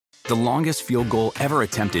The longest field goal ever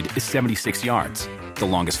attempted is 76 yards. The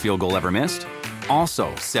longest field goal ever missed?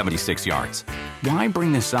 Also 76 yards. Why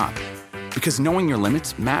bring this up? Because knowing your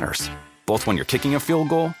limits matters, both when you're kicking a field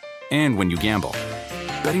goal and when you gamble.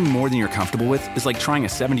 Betting more than you're comfortable with is like trying a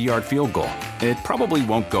 70-yard field goal. It probably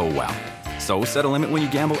won't go well. So set a limit when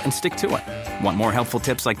you gamble and stick to it. Want more helpful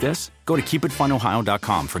tips like this? Go to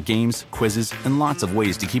keepitfunohio.com for games, quizzes, and lots of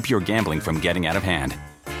ways to keep your gambling from getting out of hand.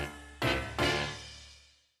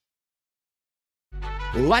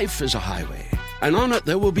 Life is a highway, and on it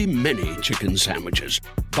there will be many chicken sandwiches.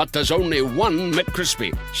 But there's only one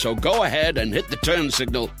McCrispy. So go ahead and hit the turn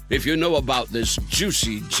signal if you know about this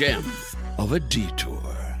juicy gem of a detour.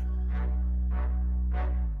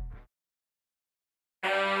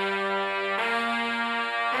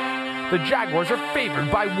 The Jaguars are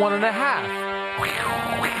favored by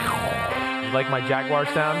 1.5. You like my Jaguar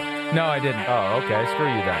sound? No, I didn't. Oh, okay. Screw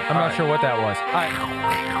you then. I'm not sure what that was.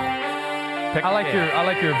 I like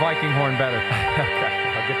your Viking horn better. Okay,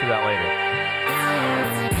 I'll get to that later.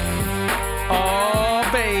 Oh,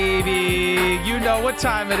 baby. You know what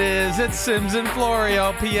time it is. It's Sims and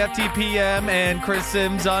Florio, PFTPM, and Chris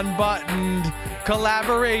Sims Unbuttoned.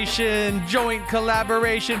 Joint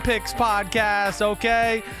collaboration picks podcast,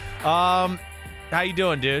 okay? How you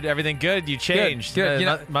doing, dude? Everything good? You changed.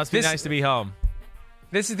 Good. Must be nice to be home.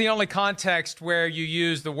 This is the only context where you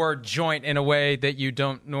use the word joint in a way that you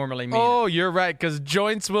don't normally mean. Oh, you're right, because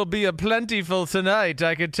joints will be aplentiful tonight.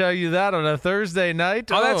 I could tell you that on a Thursday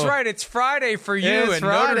night. Oh, that's right. It's Friday for you, It's and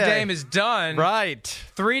Friday. Notre Dame is done. Right.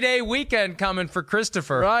 3-day weekend coming for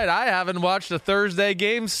Christopher. Right. I haven't watched a Thursday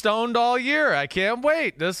game stoned all year. I can't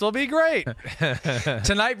wait. This will be great.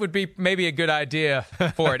 Tonight would be maybe a good idea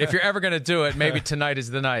for it. If you're ever going to do it, maybe tonight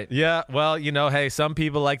is the night. Yeah, well, hey, some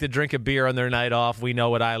people like to drink a beer on their night off. We know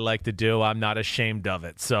what I like to do. I'm not ashamed of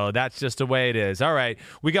it. So that's just the way it is. All right,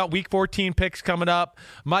 we got Week 14 picks coming up.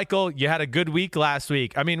 Michael, you had a good week last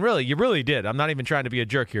week. I mean, really, you really did. I'm not even trying to be a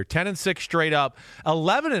jerk here. 10-6 straight up,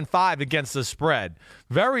 11-5 against the spread.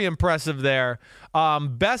 Very impressive there.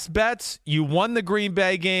 Best bets, you won the Green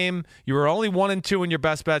Bay game. You were only 1-2 in your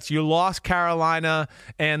best bets. You lost Carolina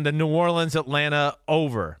and the New Orleans-Atlanta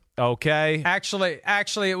over. Okay. Actually,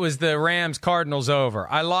 it was the Rams-Cardinals over.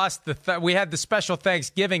 I lost we had the special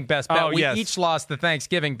Thanksgiving best bet. We each lost the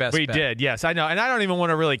Thanksgiving best bet. We did, yes, I know. And I don't even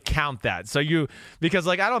want to really count that. So because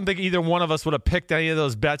I don't think either one of us would have picked any of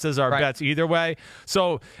those bets as our bets either way.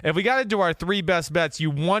 So if we got to do our 3 best bets,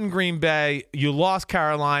 you won Green Bay, you lost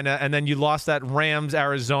Carolina, and then you lost that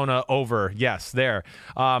Rams-Arizona over. Yes, there.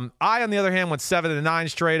 I, on the other hand, went 7-9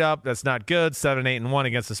 straight up. That's not good. 7-8-1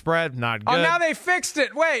 against the spread. Not good. Oh, now they fixed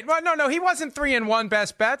it. Wait. No, he wasn't 3-1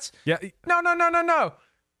 best bets. Yeah. No.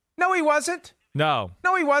 No, he wasn't. No,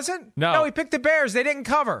 he wasn't. No. No, he picked the Bears. They didn't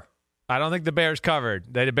cover. I don't think the Bears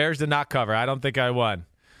covered. The Bears did not cover. I don't think I won.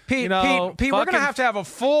 Pete, we're going to have to have a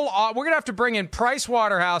full. We're going to have to bring in Price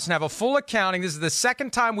Waterhouse and have a full accounting. This is the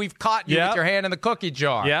second time we've caught you with your hand in the cookie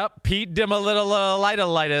jar. Yep. Pete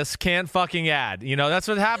Dimalitalitis can't fucking add. That's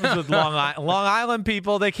what happens with Long Island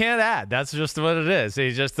people. They can't add. That's just what it is.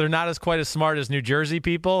 They're not quite as smart as New Jersey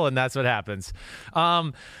people, and that's what happens.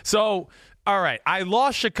 All right, I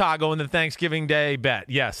lost Chicago in the Thanksgiving Day bet.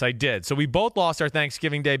 Yes, I did. So we both lost our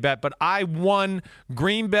Thanksgiving Day bet, but I won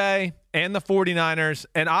Green Bay and the 49ers,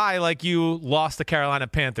 and I, like you, lost the Carolina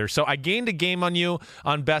Panthers. So I gained a game on you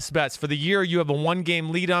on best bets. For the year, you have a 1-game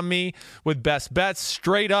lead on me with best bets.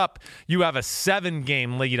 Straight up, you have a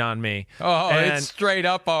 7-game lead on me. Oh, it's straight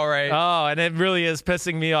up all right. Oh, and it really is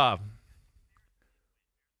pissing me off.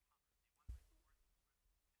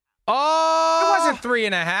 Oh! It wasn't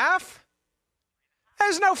 3.5.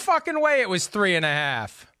 There's no fucking way it was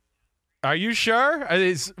 3.5. Are you sure?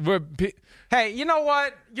 Hey, you know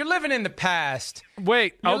what? You're living in the past.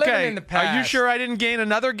 Wait, You're okay. living in the past. Are you sure I didn't gain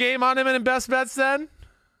another game on him in best bets then?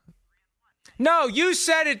 No, you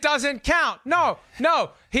said it doesn't count. No.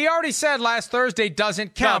 He already said last Thursday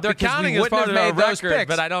doesn't count. No, they're because counting we as wouldn't part have of made our those record,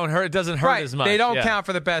 picks. but it doesn't hurt as much. They don't count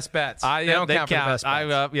for the best bets. They don't count for the best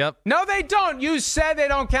bets. Yep. No, they don't. You said they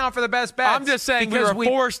don't count for the best bets. I'm just saying we were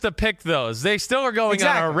forced to pick those. They still are going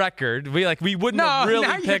on our record. We wouldn't have really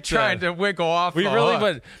now picked you're trying to wiggle off. We really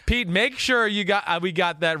would. Pete, make sure we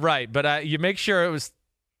got that right, but you make sure it was.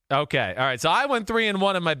 Okay. All right. So I went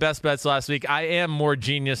 3-1 in my best bets last week. I am more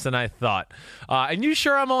genius than I thought. And you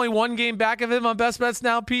sure I'm only 1 game back of him on best bets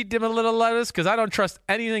now, Pete Dimalitalitis? Because I don't trust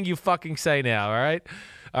anything you fucking say now. All right.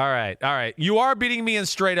 All right. You are beating me in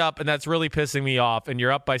straight up, and that's really pissing me off. And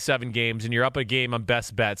you're up by 7 games, and you're up a game on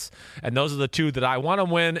best bets. And those are the 2 that I want to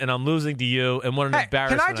win, and I'm losing to you. And what an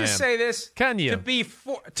embarrassment! Can I just say this? Can you?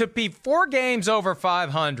 To be 4 games over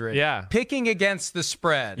 500? Yeah. Picking against the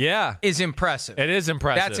spread. Yeah. Is impressive. It is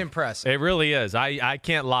impressive. That's impressive. It really is. I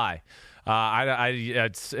can't lie.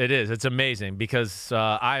 It is. It's amazing because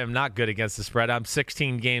I am not good against the spread. I'm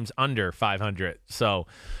 16 games under 500. So,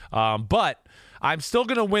 but I'm still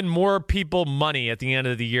going to win more people money at the end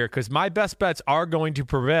of the year because my best bets are going to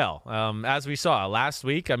prevail. As we saw last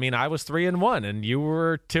week, I mean, I was 3-1 and you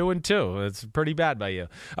were 2-2. It's pretty bad by you.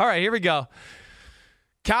 All right, here we go.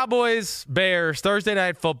 Cowboys, Bears, Thursday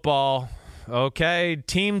Night Football. Okay,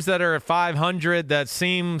 teams that are at 500 that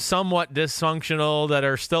seem somewhat dysfunctional that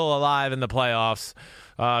are still alive in the playoffs.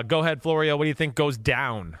 Go ahead, Florio. What do you think goes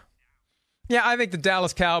down? Yeah, I think the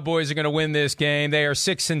Dallas Cowboys are going to win this game. They are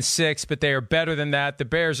 6-6, but they are better than that. The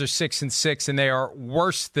Bears are 6-6, and they are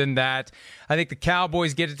worse than that. I think the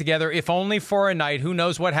Cowboys get it together, if only for a night. Who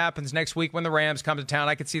knows what happens next week when the Rams come to town?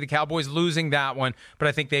 I could see the Cowboys losing that one, but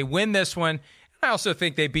I think they win this one. I also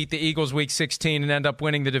think they beat the Eagles week 16 and end up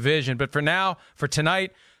winning the division. But for now, for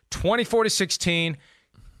tonight, 24-16,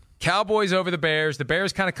 Cowboys over the Bears. The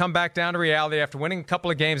Bears kind of come back down to reality after winning a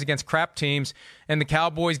couple of games against crap teams, and the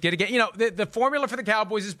Cowboys get again. You know, the formula for the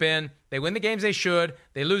Cowboys has been they win the games they should,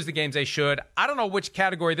 they lose the games they should. I don't know which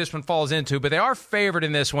category this one falls into, but they are favored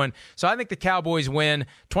in this one. So I think the Cowboys win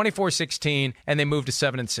 24-16, and they move to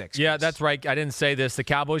 7-6. Yeah, that's right. I didn't say this. The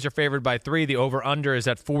Cowboys are favored by 3. The over-under is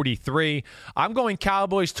at 43. I'm going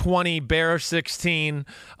Cowboys 20, Bears 16.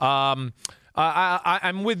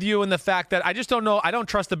 I'm with you in the fact that I just don't know. I don't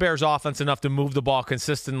trust the Bears offense enough to move the ball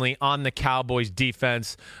consistently on the Cowboys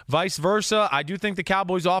defense. Vice versa, I do think the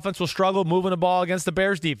Cowboys offense will struggle moving the ball against the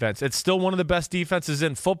Bears defense. It's still one of the best defenses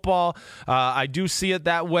in football. I do see it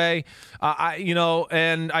that way.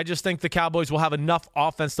 And I just think the Cowboys will have enough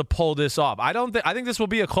offense to pull this off. I think this will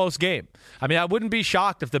be a close game. I mean, I wouldn't be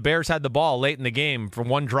shocked if the Bears had the ball late in the game for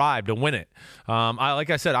one drive to win it. Like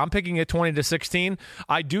I said, I'm picking it 20-16.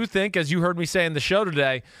 I do think, as you heard me say in the show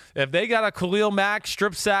today, if they got a Khalil Mack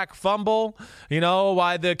strip sack fumble,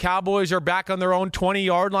 why the Cowboys are back on their own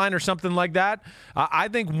 20-yard line or something like that, I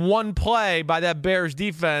think one play by that Bears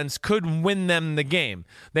defense could win them the game.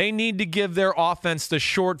 They need to give their offense the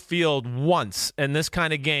short field once in this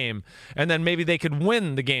kind of game, and then maybe they could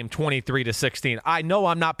win the game 23-16. I know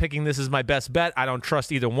I'm not picking this as my best bet. I don't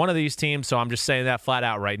trust either one of these teams, so I'm just saying that flat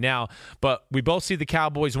out right now. But we both see the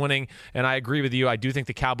Cowboys winning, and I agree with you. I do think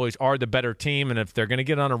the Cowboys are the better team, and if they're going to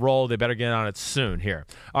get on a roll, they better get on it soon here.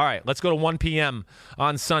 All right, let's go to 1 p.m.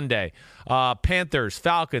 on Sunday. Panthers,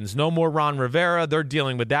 Falcons, no more Ron Rivera. They're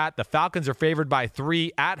dealing with that. The Falcons are favored by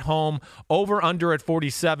 3 at home, over under at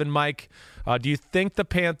 47, Mike. Do you think the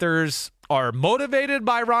Panthers are motivated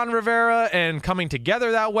by Ron Rivera and coming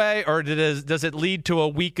together that way, or does it lead to a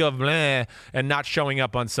week of bleh and not showing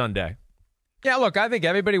up on Sunday? Yeah, look, I think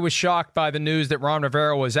everybody was shocked by the news that Ron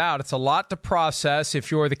Rivera was out. It's a lot to process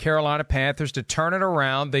if you're the Carolina Panthers to turn it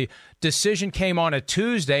around. The decision came on a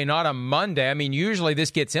Tuesday, not a Monday. I mean, usually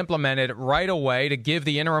this gets implemented right away to give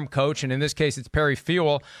the interim coach, and in this case it's Perry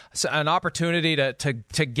Fewell, an opportunity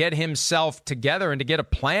to get himself together and to get a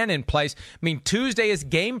plan in place. I mean, Tuesday is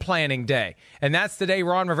game planning day, and that's the day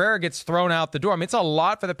Ron Rivera gets thrown out the door. I mean, it's a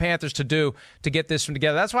lot for the Panthers to do to get this one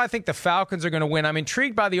together. That's why I think the Falcons are going to win. I'm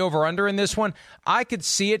intrigued by the over-under in this one. I could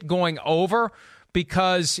see it going over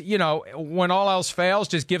because, when all else fails,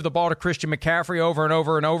 just give the ball to Christian McCaffrey over and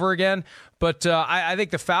over and over again. But I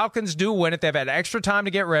think the Falcons do win it. They've had extra time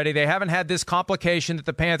to get ready. They haven't had this complication that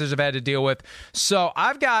the Panthers have had to deal with. So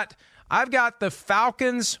I've got the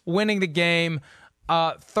Falcons winning the game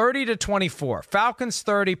 30-24. Falcons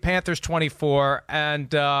 30, Panthers 24.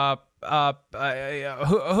 And you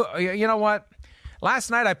know what?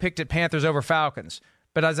 Last night I picked it Panthers over Falcons.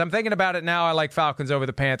 But as I'm thinking about it now, I like Falcons over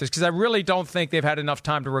the Panthers because I really don't think they've had enough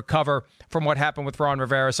time to recover from what happened with Ron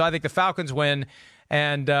Rivera. So I think the Falcons win,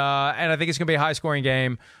 and I think it's going to be a high-scoring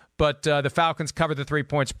game. But the Falcons cover the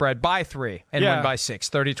 3-point spread by 3 and win by 6,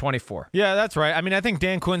 30-24. Yeah, that's right. I mean, I think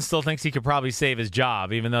Dan Quinn still thinks he could probably save his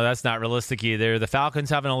job, even though that's not realistic either. The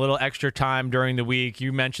Falcons having a little extra time during the week.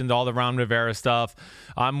 You mentioned all the Ron Rivera stuff.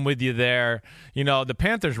 I'm with you there. The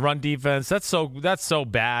Panthers' run defense, that's so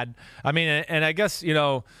bad. I mean, and I guess,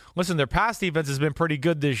 listen, their pass defense has been pretty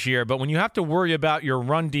good this year, but when you have to worry about your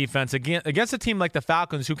run defense against a team like the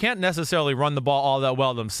Falcons, who can't necessarily run the ball all that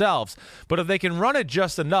well themselves, but if they can run it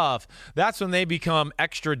just enough, that's when they become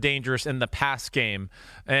extra dangerous in the pass game.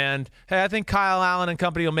 And, hey, I think Kyle Allen and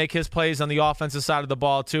company will make his plays on the offensive side of the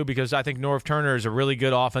ball, too, because I think Norv Turner is a really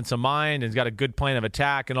good offensive mind and he's got a good plan of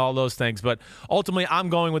attack and all those things. But ultimately, I'm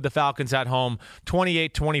going with the Falcons at home,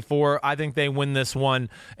 28-24. I think they win this one,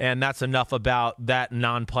 and that's enough about that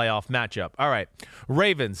non-playoff matchup. All right,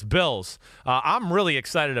 Ravens, Bills. I'm really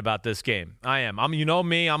excited about this game. I am. You know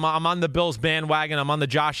me. I'm on the Bills bandwagon. I'm on the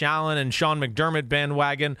Josh Allen and Sean McDermott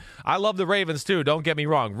bandwagon. I love the Ravens, too. Don't get me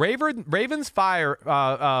wrong. Ravens favored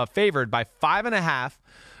by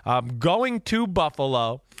 5.5, going to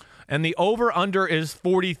Buffalo, and the over-under is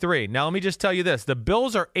 43. Now, let me just tell you this. The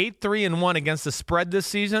Bills are 8-3-1 against the spread this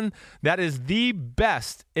season. That is the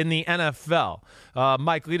best in the NFL.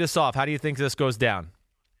 Mike, lead us off. How do you think this goes down?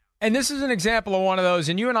 And this is an example of one of those,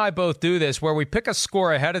 and you and I both do this, where we pick a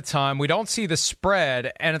score ahead of time, we don't see the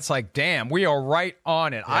spread, and it's like, damn, we are right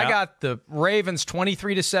on it. Yeah. I got the Ravens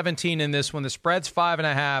 23-17 in this one. The spread's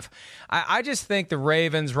 5.5. I just think the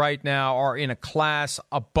Ravens right now are in a class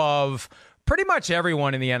above pretty much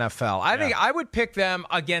everyone in the NFL. I think I would pick them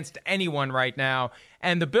against anyone right now.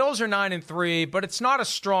 And the Bills are 9-3, but it's not a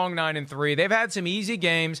strong 9-3. They've had some easy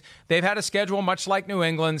games. They've had a schedule much like New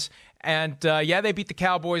England's. And, they beat the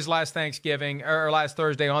Cowboys last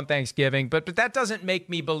Thursday on Thanksgiving. But that doesn't make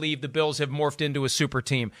me believe the Bills have morphed into a super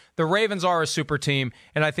team. The Ravens are a super team,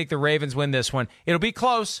 and I think the Ravens win this one. It'll be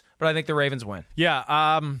close, but I think the Ravens win. Yeah,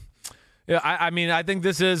 I think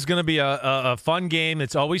this is going to be a fun game.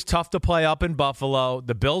 It's always tough to play up in Buffalo.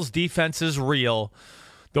 The Bills' defense is real.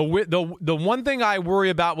 The one thing I worry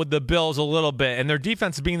about with the Bills a little bit, and their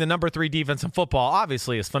defense being the number 3 defense in football,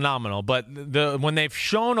 obviously is phenomenal, but when they've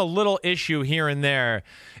shown a little issue here and there,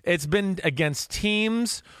 it's been against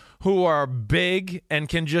teams who are big and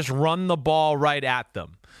can just run the ball right at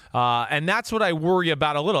them. And that's what I worry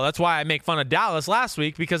about a little. That's why I make fun of Dallas last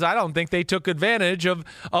week, because I don't think they took advantage of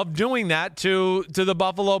doing that to the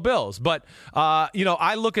Buffalo Bills. But,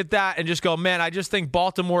 I look at that and just go, man, I just think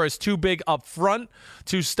Baltimore is too big up front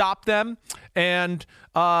to stop them. And,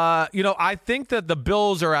 I think that the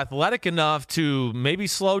Bills are athletic enough to maybe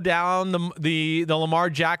slow down the Lamar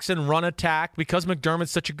Jackson run attack, because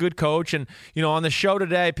McDermott's such a good coach. And, on the show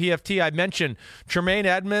today, PFT, I mentioned Tremaine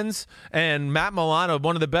Edmonds and Matt Milano,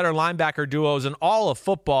 one of the better linebacker duos in all of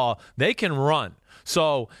football. They can run.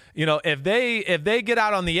 So, if they get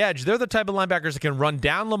out on the edge, they're the type of linebackers that can run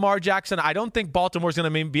down Lamar Jackson. I don't think Baltimore's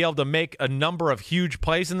going to be able to make a number of huge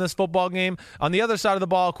plays in this football game. On the other side of the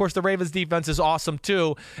ball, of course, the Ravens defense is awesome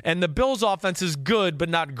too, and the Bills offense is good but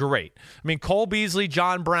not great. I mean, Cole Beasley,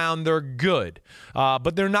 John Brown, they're good,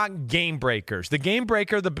 but they're not game breakers. The game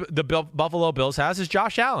breaker the Buffalo Bills has is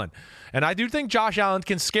Josh Allen. And I do think Josh Allen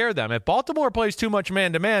can scare them. If Baltimore plays too much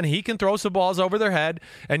man-to-man, he can throw some balls over their head.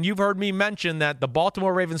 And you've heard me mention that the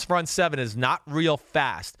Baltimore Ravens front seven is not real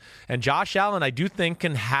fast. And Josh Allen, I do think,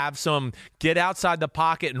 can have some get outside the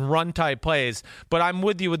pocket and run-type plays. But I'm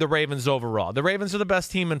with you with the Ravens overall. The Ravens are the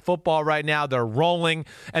best team in football right now. They're rolling,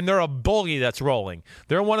 and they're a bully that's rolling.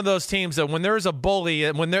 They're one of those teams that when there's a bully,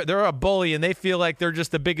 and when they're a bully and they feel like they're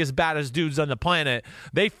just the biggest, baddest dudes on the planet,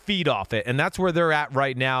 they feed off it. And that's where they're at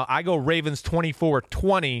right now. I go Ravens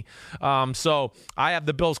 24-20. So I have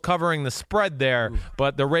the Bills covering the spread there,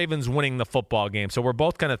 but the Ravens winning the football game. So we're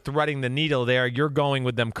both kind of threading the needle there. You're going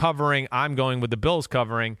with them covering. I'm going with the Bills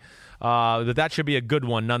covering. That should be a good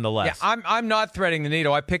one nonetheless. Yeah, I'm not threading the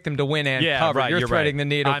needle. I picked them to win and cover. Right, you're threading right. the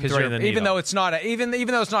needle because even though it's not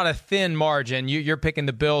a thin margin, you're picking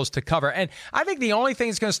the Bills to cover. And I think the only thing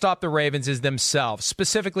that's going to stop the Ravens is themselves,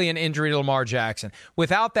 specifically an injury to Lamar Jackson.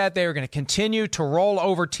 Without that, they are going to continue to roll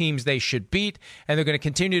over teams they should beat, and they're going to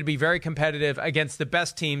continue to be very competitive against the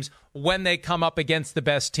best teams when they come up against the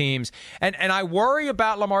best teams. And I worry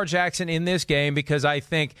about Lamar Jackson in this game because I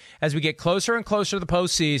think as we get closer and closer to the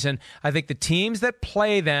postseason, I think the teams that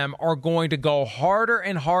play them are going to go harder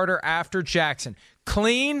and harder after Jackson.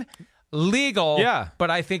 Clean, legal, but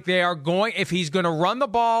I think they are going, if he's going to run the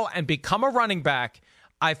ball and become a running back,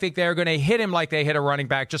 I think they're going to hit him like they hit a running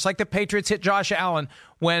back, just like the Patriots hit Josh Allen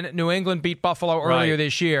when New England beat Buffalo earlier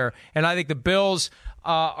this year. And I think the Bills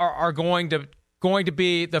are going to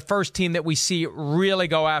be the first team that we see really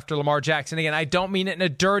go after Lamar Jackson. Again, I don't mean it in a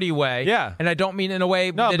dirty way. Yeah. And I don't mean it in a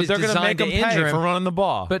way that is they're designed to make him injure him for running the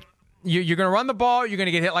ball. But You're going to run the ball, you're going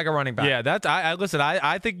to get hit like a running back. Yeah, listen,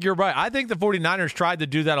 I think you're right. I think the 49ers tried to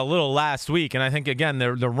do that a little last week, and I think, again,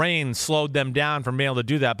 the rain slowed them down from being able to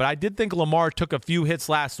do that. But I did think Lamar took a few hits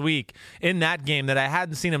last week in that game that I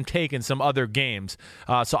hadn't seen him take in some other games.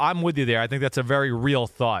 So I'm with you there. I think that's a very real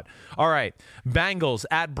thought. All right, Bengals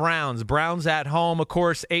at Browns. Browns at home, of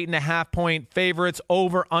course, 8.5-point favorites,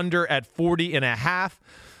 over under at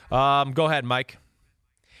 40.5. Go ahead, Mike.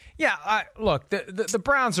 Yeah, look, the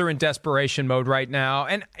Browns are in desperation mode right now,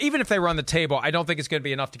 and even if they run the table, I don't think it's going to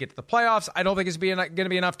be enough to get to the playoffs. I don't think it's going to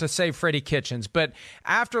be enough to save Freddie Kitchens. But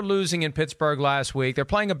after losing in Pittsburgh last week, they're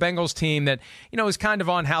playing a Bengals team that, is kind of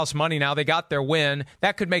on house money now. They got their win.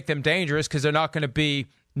 That could make them dangerous because they're not going to be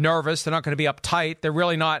nervous. They're not going to be uptight. They're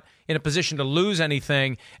really not in a position to lose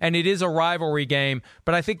anything, and it is a rivalry game.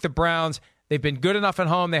 But I think the Browns, they've been good enough at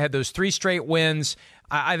home. They had those 3 straight wins.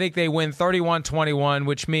 I think they win 31-21,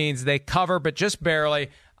 which means they cover, but just barely.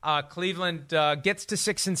 Cleveland gets to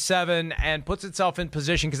 6-7 and puts itself in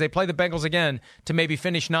position because they play the Bengals again to maybe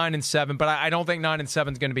finish 9-7. But I don't think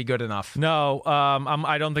 9-7 is going to be good enough. No,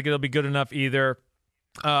 I don't think it'll be good enough either.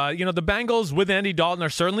 The Bengals with Andy Dalton are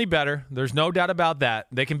certainly better. There's no doubt about that.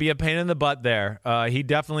 They can be a pain in the butt there. He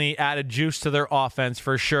definitely added juice to their offense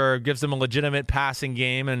for sure. Gives them a legitimate passing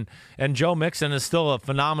game, and Joe Mixon is still a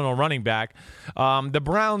phenomenal running back. The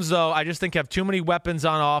Browns, though, I just think have too many weapons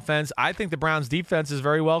on offense. I think the Browns' defense is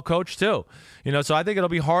very well coached too. So I think it'll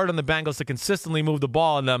be hard on the Bengals to consistently move the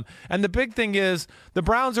ball on them. And the big thing is the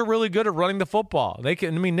Browns are really good at running the football.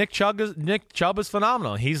 Nick Chubb is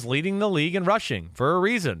phenomenal. He's leading the league in rushing for a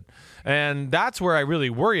reason. And that's where I really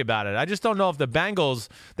worry about it. I just don't know if the Bengals,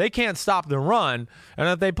 they can't stop the run. And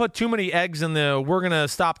if they put too many eggs in the we're going to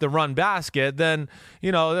stop the run basket, then,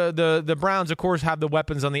 the Browns, of course, have the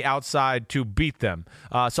weapons on the outside to beat them.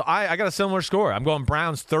 So I got a similar score. I'm going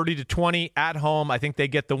Browns 30-20 at home. I think they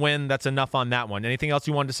get the win. That's enough on that one. Anything else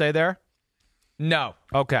you wanted to say there? No.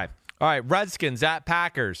 Okay. All right, Redskins at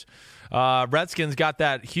Packers. Redskins got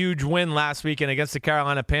that huge win last weekend against the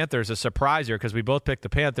Carolina Panthers, a surpriser because we both picked the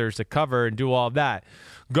Panthers to cover and do all of that.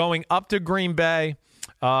 Going up to Green Bay.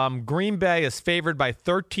 Green Bay is favored by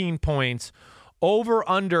 13 points, over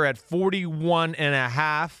under at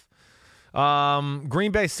 41.5.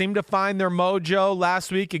 Green Bay seemed to find their mojo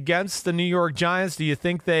last week against the New York Giants. Do you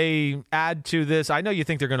think they add to this? I know you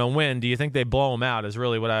think they're going to win. Do you think they blow them out is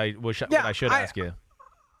really what I should ask you.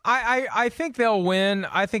 I think they'll win.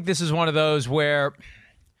 I think this is one of those where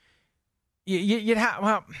you'd have.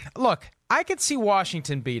 Well, look, I could see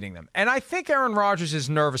Washington beating them, and I think Aaron Rodgers is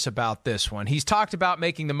nervous about this one. He's talked about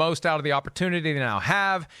making the most out of the opportunity they now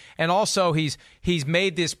have, and also he's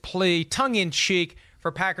made this plea, tongue in cheek,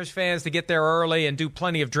 for Packers fans to get there early and do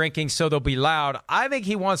plenty of drinking so they'll be loud. I think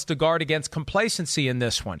he wants to guard against complacency in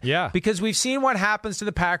this one. Yeah. Because we've seen what happens to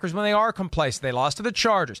the Packers when they are complacent. They lost to the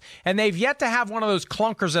Chargers. And they've yet to have one of those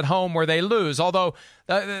clunkers at home where they lose, although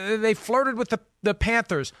they flirted with the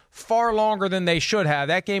Panthers far longer than they should have.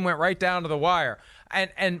 That game went right down to the wire.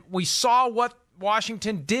 And we saw what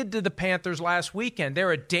Washington did to the Panthers last weekend.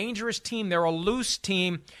 They're a dangerous team. They're a loose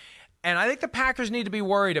team. And I think the Packers need to be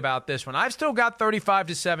worried about this one. I've still got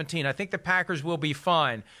 35-17. I think the Packers will be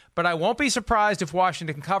fine. But I won't be surprised if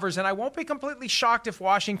Washington covers, and I won't be completely shocked if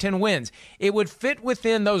Washington wins. It would fit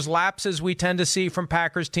within those lapses we tend to see from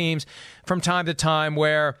Packers teams from time to time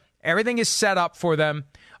where everything is set up for them.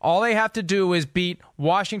 All they have to do is beat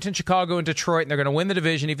Washington, Chicago, and Detroit, and they're going to win the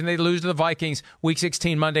division, even if they lose to the Vikings Week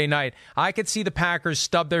 16 Monday night. I could see the Packers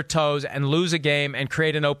stub their toes and lose a game and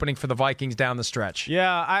create an opening for the Vikings down the stretch.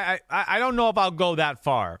 Yeah, I don't know if I'll go that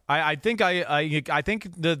far. I think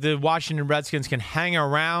the Washington Redskins can hang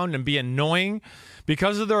around and be annoying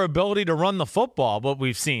because of their ability to run the football, what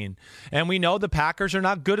we've seen. And we know the Packers are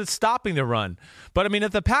not good at stopping the run. But, I mean,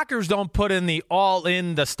 if the Packers don't put in the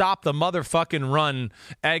all-in, the stop-the-motherfucking run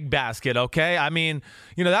egg basket, okay? I mean,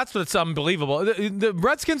 that's what's unbelievable. The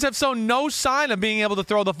Redskins have shown no sign of being able to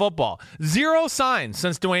throw the football. Zero signs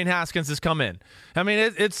since Dwayne Haskins has come in. I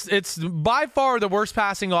mean, it's by far the worst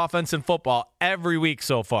passing offense in football every week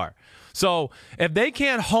so far. So if they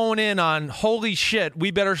can't hone in on, holy shit,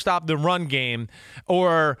 we better stop the run game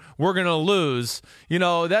or we're going to lose, then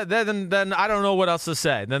I don't know what else to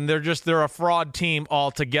say. Then they're a fraud team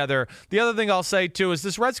altogether. The other thing I'll say, too, is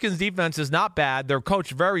this Redskins defense is not bad. They're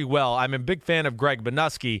coached very well. I'm a big fan of Greg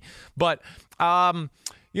Bernusky. But,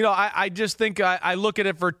 I just think I look at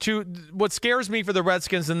it for two. What scares me for the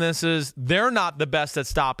Redskins in this is they're not the best at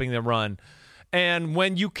stopping the run. And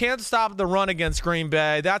when you can't stop the run against Green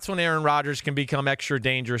Bay, that's when Aaron Rodgers can become extra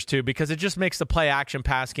dangerous too, because it just makes the play-action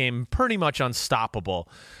pass game pretty much unstoppable.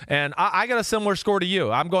 And I got a similar score to you.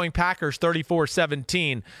 I'm going Packers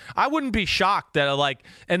 34-17. I wouldn't be shocked that like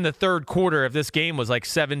in the third quarter if this game was like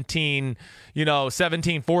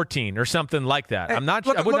 17-14 or something like that. I would not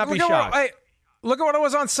be shocked. Look at what it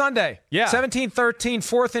was on Sunday. Yeah. 17-13,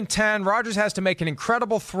 4th and 10. Rodgers has to make an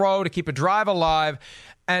incredible throw to keep a drive alive.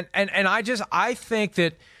 And I think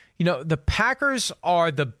that, the Packers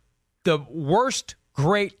are the worst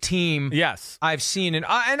great team I've seen. And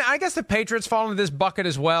I guess the Patriots fall into this bucket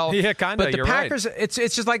as well. Yeah, kind of. But the Packers, right. It's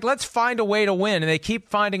just like, let's find a way to win. And they keep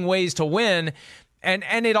finding ways to win.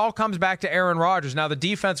 And it all comes back to Aaron Rodgers. Now, the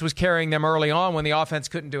defense was carrying them early on when the offense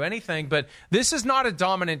couldn't do anything, but this is not a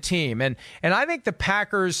dominant team. And I think the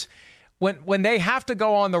Packers, when they have to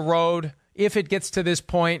go on the road, if it gets to this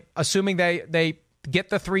point, assuming they get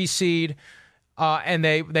the 3 seed, and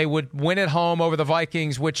they would win at home over the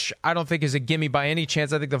Vikings, which I don't think is a gimme by any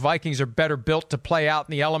chance. I think the Vikings are better built to play out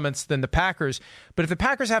in the elements than the Packers. But if the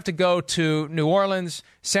Packers have to go to New Orleans,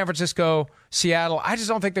 San Francisco, Seattle, I just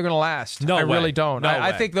don't think they're going to last. I really don't.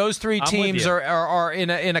 I think those 3 teams are in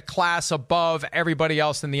a class above everybody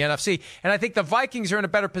else in the NFC. And I think the Vikings are in a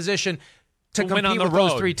better position to compete with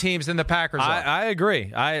those 3 teams than the Packers are. I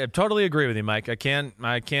agree. I totally agree with you, Mike. I can't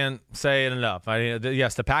say it enough.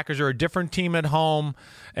 Yes, the Packers are a different team at home,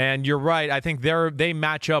 and you're right. I think they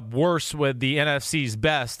match up worse with the NFC's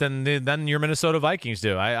best than your Minnesota Vikings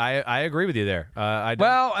do. I agree with you there.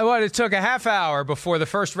 It took a half hour before the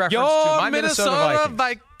first reference to my Minnesota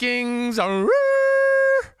Vikings.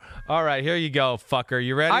 All right, here you go, fucker.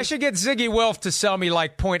 You ready? I should get Ziggy Wilf to sell me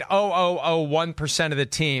like 0.0001% of the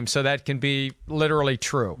team so that can be literally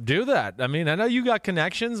true. Do that. I mean, I know you got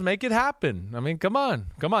connections. Make it happen. I mean, come on.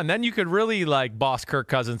 Then you could really like boss Kirk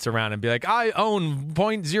Cousins around and be like, I own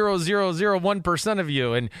 0.0001% of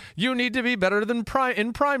you, and you need to be better than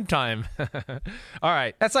in prime time. All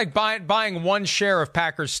right. That's like buying 1 share of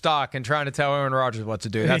Packers stock and trying to tell Aaron Rodgers what to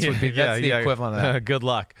do. That's the equivalent of that. Good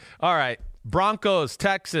luck. All right. Broncos,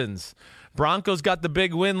 Texans. Broncos got the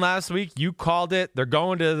big win last week. You called it. They're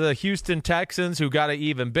going to the Houston Texans, who got an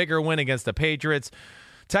even bigger win against the Patriots.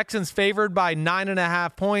 Texans favored by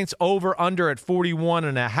 9.5 points, over under at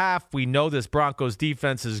 41.5. We know this Broncos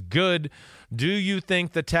defense is good. Do you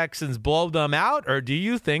think the Texans blow them out, or do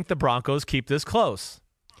you think the Broncos keep this close?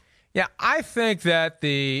 Yeah, I think that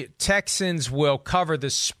the Texans will cover the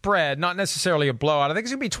spread, not necessarily a blowout. I think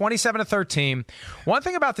it's going to be 27-13. One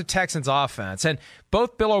thing about the Texans offense, and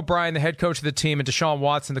both Bill O'Brien, the head coach of the team, and Deshaun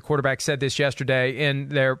Watson, the quarterback, said this yesterday in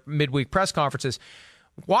their midweek press conferences,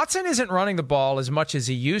 Watson isn't running the ball as much as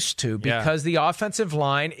he used to because the offensive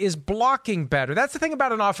line is blocking better. That's the thing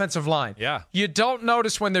about an offensive line. Yeah. You don't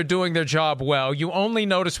notice when they're doing their job well. You only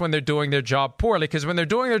notice when they're doing their job poorly, because when they're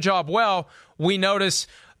doing their job well, we notice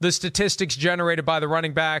the statistics generated by the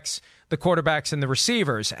running backs, the quarterbacks, and the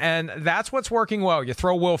receivers. And that's what's working well. You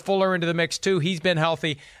throw Will Fuller into the mix, too. He's been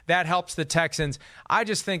healthy. That helps the Texans. I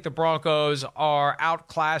just think the Broncos are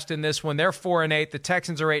outclassed in this one. They're 4-8. The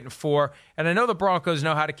Texans are 8-4. And I know the Broncos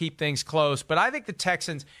know how to keep things close, but I think the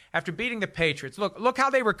Texans, after beating the Patriots, look how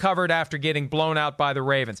they recovered after getting blown out by the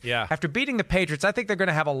Ravens. Yeah. After beating the Patriots, I think they're going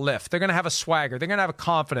to have a lift. They're going to have a swagger. They're going to have a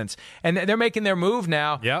confidence. And they're making their move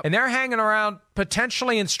now. Yep. And they're hanging around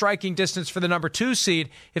potentially in striking distance for the number 2 seed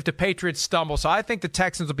if the Patriots stumble. So I think the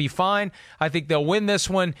Texans will be fine. I think they'll win this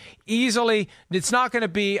one easily. It's not going to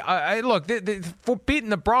be beating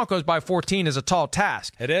the Broncos by 14 is a tall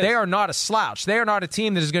task. It is. They are not a slouch. They are not a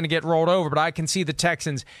team that is going to get rolled over, but I can see the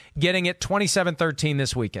Texans getting it 27-13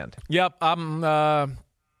 this weekend. Yep, I'm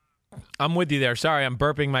with you there. Sorry, I'm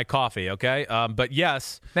burping my coffee, okay? But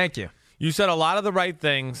yes. Thank you. You said a lot of the right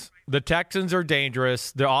things. The Texans are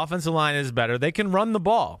dangerous. Their offensive line is better. They can run the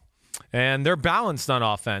ball. And they're balanced on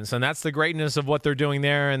offense, and that's the greatness of what they're doing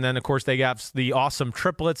there. And then, of course, they got the awesome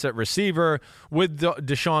triplets at receiver with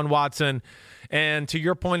Deshaun Watson. And to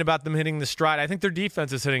your point about them hitting the stride, I think their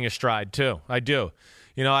defense is hitting a stride too. I do.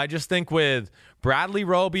 I just think with Bradley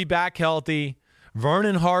Roby back healthy,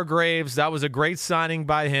 Vernon Hargraves, that was a great signing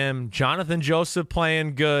by him. Jonathan Joseph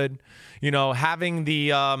playing good. Having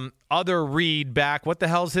the other Reed back. What the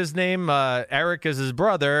hell's his name? Eric is his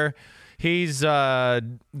brother. He's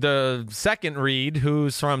the second Reed,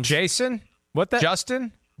 who's from Jason. What that?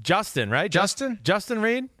 Justin, right? Justin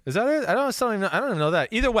Reed? Is that it? I don't even know that.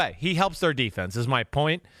 Either way, he helps their defense. Is my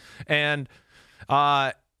point. And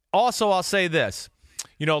also, I'll say this.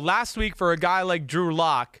 Last week for a guy like Drew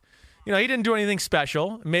Lock, he didn't do anything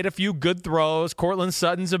special. Made a few good throws. Cortland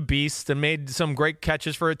Sutton's a beast and made some great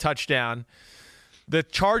catches for a touchdown. The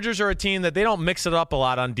Chargers are a team that they don't mix it up a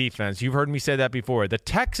lot on defense. You've heard me say that before. The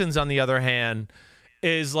Texans, on the other hand,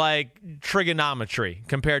 is like trigonometry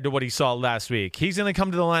compared to what he saw last week. He's going to come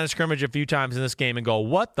to the line of scrimmage a few times in this game and go,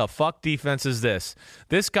 what the fuck defense is this?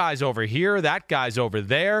 This guy's over here. That guy's over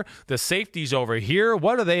there. The safety's over here.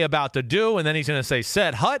 What are they about to do? And then he's going to say,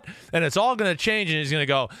 set hut, and it's all going to change, and he's going to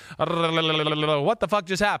go, what the fuck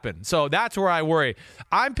just happened? So that's where I worry.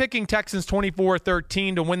 I'm picking Texans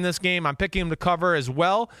 24-13 to win this game. I'm picking them to cover as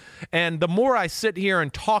well. And the more I sit here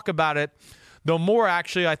and talk about it, the more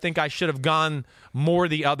actually I think I should have gone more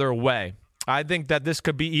the other way. I think that this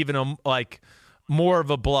could be even more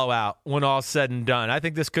of a blowout when all's said and done. I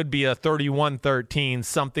think this could be a 31-13,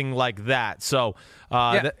 something like that. So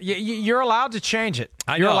you're allowed to change it.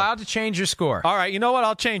 You're allowed to change your score. All right, you know what?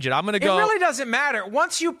 I'll change it. I'm going to go. It really doesn't matter.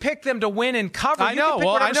 Once you pick them to win and cover, I know. You can pick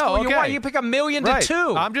whatever score you want. You pick 1,000,000 to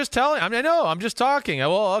 2. I'm just telling. I know. I'm just talking.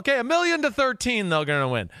 Well, okay, 1,000,000 to 13. They're going to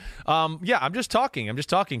win. I'm just talking. I'm just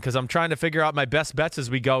talking because I'm trying to figure out my best bets as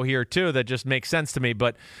we go here too. That just makes sense to me.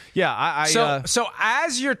 But yeah, So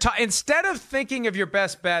as you're instead of thinking of your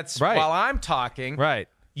best bets while I'm talking,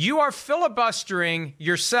 you are filibustering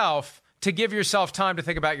yourself to give yourself time to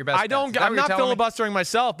think about your best bets. I'm not filibustering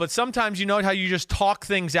myself, but sometimes you know how you just talk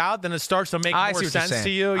things out, then it starts to make more sense to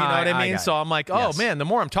you. You know what I mean? So I'm like, man, the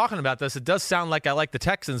more I'm talking about this, it does sound like I like the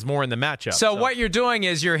Texans more in the matchup. So what you're doing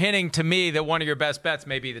is you're hinting to me that one of your best bets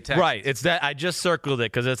may be the Texans. Right. It's that I just circled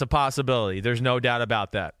it because it's a possibility. There's no doubt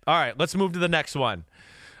about that. All right, let's move to the next one.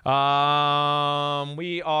 We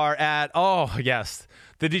are at,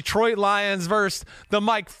 the Detroit Lions versus the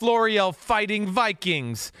Mike Florio Fighting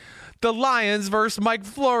Vikings. The Lions versus Mike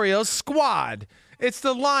Florio's squad. It's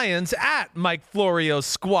the Lions at Mike Florio's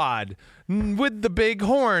squad with the big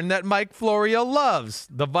horn that Mike Florio loves.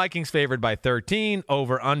 The Vikings favored by 13,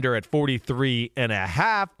 over under at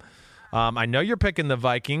 43.5. I know you're picking the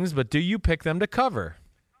Vikings, but do you pick them to cover?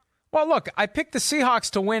 Well, look, I picked the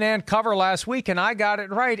Seahawks to win and cover last week, and I got it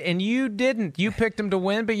right, and you didn't. You picked them to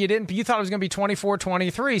win, but you didn't. You thought it was going to be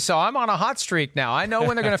 24-23, so I'm on a hot streak now. I know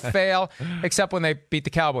when they're going to fail, except when they beat the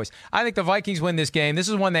Cowboys. I think the Vikings win this game. This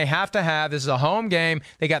is one they have to have. This is a home game.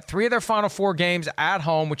 They got 3 of their final 4 games at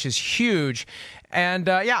home, which is huge. And,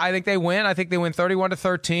 I think they win. I think they win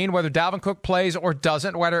 31-13, whether Dalvin Cook plays or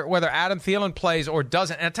doesn't, whether Adam Thielen plays or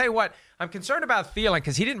doesn't. And I'll tell you what, I'm concerned about Thielen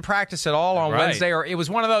because he didn't practice at all on Wednesday, or it was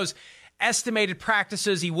one of those estimated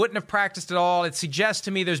practices. He wouldn't have practiced at all. It suggests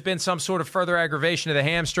to me there's been some sort of further aggravation of the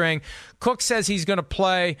hamstring. Cook says he's going to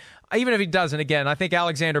play. Even if he doesn't, again, I think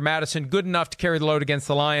Alexander Mattison, good enough to carry the load against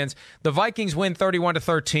the Lions. The Vikings win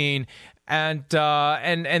 31-13,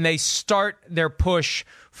 and they start their push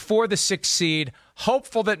for the 6th seed,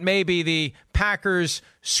 hopeful that maybe the Packers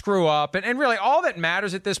screw up. And really, all that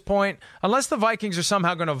matters at this point, unless the Vikings are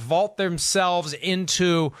somehow going to vault themselves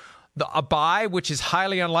into a bye, which is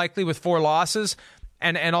highly unlikely with 4 losses,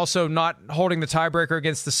 and also not holding the tiebreaker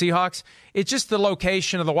against the Seahawks, it's just the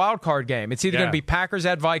location of the wild card game. It's either going to be Packers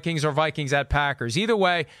at Vikings or Vikings at Packers. Either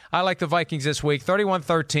way, I like the Vikings this week,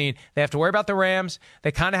 31-13. They have to worry about the Rams.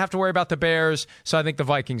 They kind of have to worry about the Bears, so I think the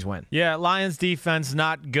Vikings win. Yeah, Lions defense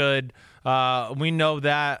not good. We know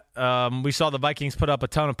that. We saw the Vikings put up a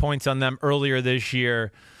ton of points on them earlier this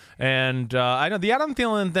year. And I know the Adam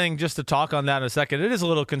Thielen thing, just to talk on that in a second, it is a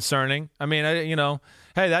little concerning. I mean,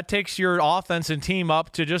 hey, that takes your offense and team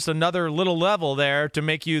up to just another little level there to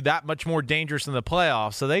make you that much more dangerous in the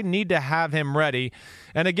playoffs. So they need to have him ready.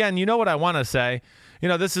 And again, you know what I want to say?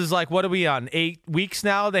 This is like, what are we on, 8 weeks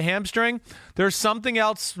now, the hamstring? There's something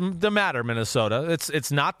else the matter, Minnesota.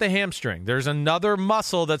 It's not the hamstring. There's another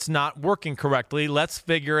muscle that's not working correctly. Let's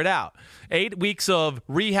figure it out. 8 weeks of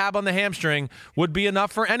rehab on the hamstring would be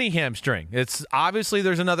enough for any hamstring. It's obviously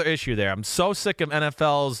there's another issue there. I'm so sick of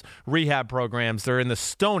NFL's rehab programs. They're in the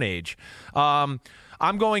Stone Age. I'm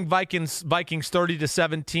going Vikings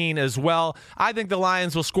 30-17 as well. I think the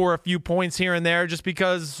Lions will score a few points here and there just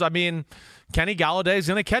because, Kenny Galladay is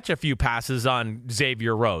going to catch a few passes on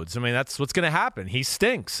Xavier Rhodes. That's what's going to happen. He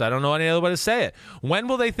stinks. I don't know any other way to say it. When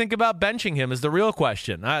will they think about benching him is the real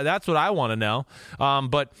question. That's what I want to know.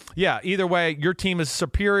 But, yeah, either way, your team is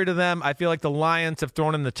superior to them. I feel like the Lions have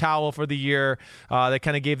thrown in the towel for the year. They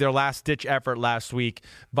kind of gave their last-ditch effort last week.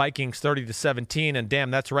 Vikings 30-17, and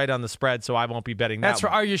damn, that's right on the spread, so I won't be betting that. That's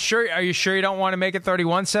right. Are you sure you don't want to make it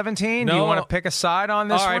 31-17? No. Do you want to pick a side on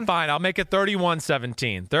this one? All right, fine. I'll make it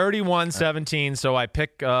 31-17. 31-17. So I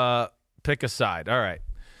pick a side. All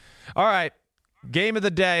right. Game of the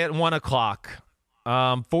day at 1 o'clock.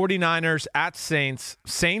 49ers at Saints.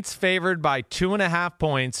 Saints favored by 2.5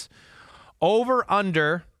 points. Over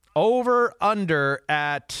under over under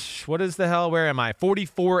at, what is the hell? Where am I?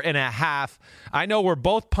 44.5. I know we're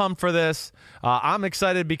both pumped for this. I'm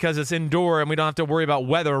excited because it's indoor and we don't have to worry about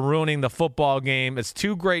weather ruining the football game. It's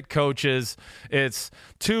two great coaches. It's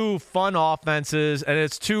two fun offenses, and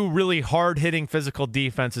it's two really hard-hitting physical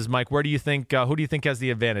defenses. Mike, who do you think has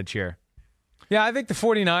the advantage here? Yeah, I think the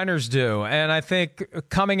 49ers do. And I think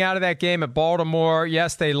coming out of that game at Baltimore,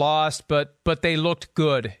 yes, they lost, but they looked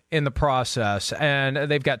good in the process. And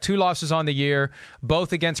they've got 2 losses on the year,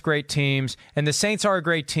 both against great teams. And the Saints are a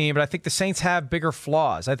great team, but I think the Saints have bigger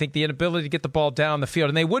flaws. I think the inability to get the ball down the field,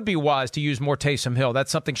 and they would be wise to use more Taysom Hill. That's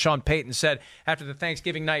something Sean Payton said after the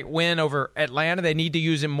Thanksgiving night win over Atlanta. They need to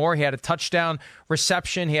use him more. He had a touchdown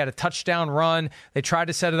reception. He had a touchdown run. They tried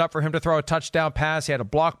to set it up for him to throw a touchdown pass. He had a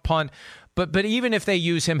block punt. But even if they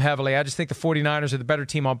use him heavily, I just think the 49ers are the better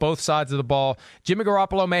team on both sides of the ball. Jimmy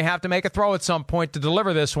Garoppolo may have to make a throw at some point to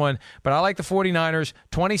deliver this one, but I like the 49ers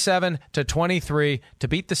 27-23 to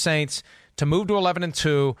beat the Saints, to move to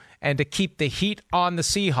 11-2, and to keep the heat on the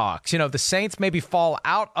Seahawks. You know, the Saints maybe fall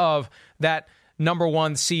out of that number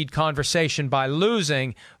 1 seed conversation by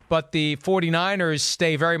losing, but the 49ers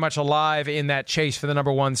stay very much alive in that chase for the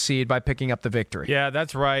number 1 seed by picking up the victory. Yeah,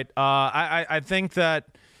 that's right. I think that,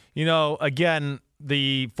 you know, again,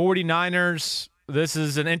 the 49ers, this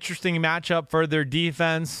is an interesting matchup for their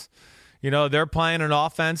defense. You know, they're playing an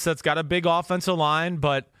offense that's got a big offensive line,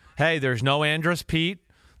 but, hey, there's no Andrus Peat.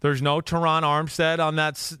 There's no Teron Armstead on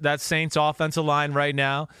that Saints offensive line right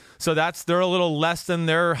now. So they're a little less than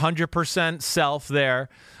their 100% self there.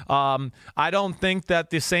 I don't think that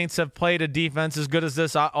the Saints have played a defense as good as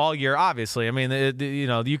this all year, obviously. I mean, the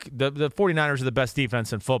 49ers are the best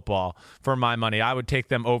defense in football for my money. I would take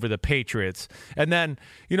them over the Patriots. And then,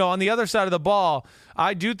 you know, on the other side of the ball,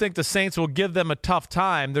 I do think the Saints will give them a tough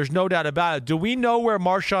time. There's no doubt about it. Do we know where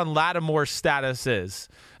Marshawn Lattimore's status is?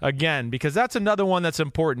 Again, because that's another one that's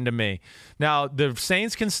important to me. Now, the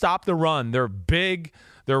Saints can stop the run. They're big.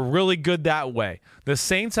 They're really good that way. The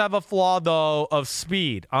Saints have a flaw, though, of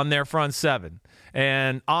speed on their front seven.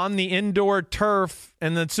 And on the indoor turf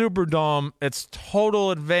in the Superdome, it's total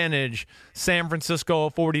advantage San Francisco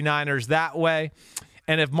 49ers that way.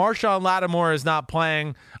 And if Marshawn Lattimore is not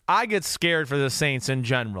playing, I get scared for the Saints in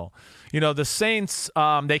general. You know, the Saints,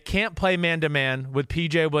 they can't play man-to-man with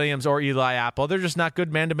P.J. Williams or Eli Apple. They're just not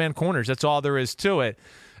good man-to-man corners. That's all there is to it.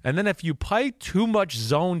 And then if you play too much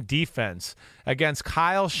zone defense against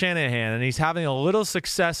Kyle Shanahan, and he's having a little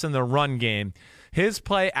success in the run game, his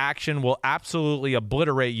play action will absolutely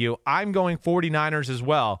obliterate you. I'm going 49ers as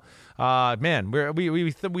well. Man,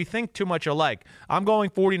 we think too much alike. I'm going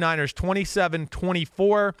 49ers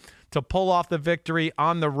 27-24 to pull off the victory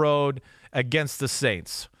on the road against the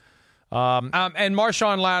Saints. And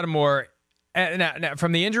Marshawn Lattimore, now,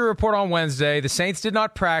 from the injury report on Wednesday, the Saints did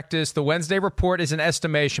not practice. The Wednesday report is an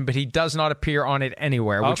estimation, but he does not appear on it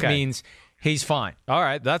anywhere, which means he's fine. All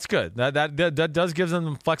right, that's good. That does give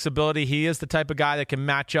them flexibility. He is the type of guy that can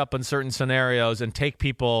match up in certain scenarios and take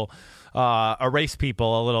people, erase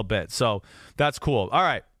people a little bit. So that's cool. All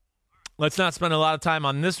right, let's not spend a lot of time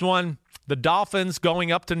on this one. The Dolphins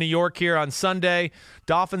going up to New York here on Sunday.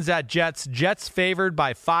 Dolphins at Jets. Jets favored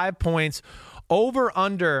by 5 points. Over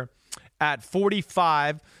under at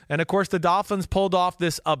 45. And, of course, the Dolphins pulled off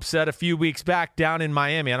this upset a few weeks back down in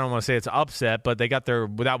Miami. I don't want to say it's an upset, but they got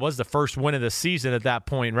that was the first win of the season at that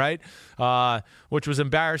point, right? Which was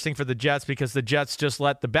embarrassing for the Jets because the Jets just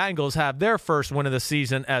let the Bengals have their first win of the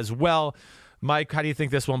season as well. Mike, how do you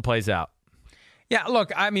think this one plays out? Yeah,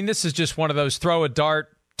 look, I mean, this is just one of those throw a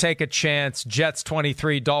dart, take a chance. Jets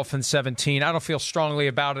 23, Dolphins 17. I don't feel strongly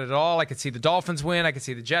about it at all. I could see the Dolphins win. I could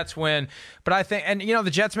see the Jets win. But I think, and you know,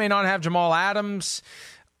 the Jets may not have Jamal Adams.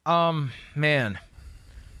 Man.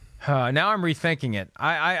 Now I'm rethinking it.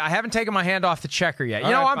 I haven't taken my hand off the checker yet.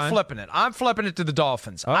 I'm flipping it. I'm flipping it to the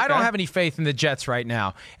Dolphins. Okay. I don't have any faith in the Jets right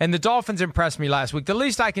now. And the Dolphins impressed me last week. The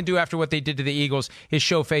least I can do after what they did to the Eagles is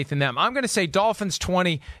show faith in them. I'm going to say Dolphins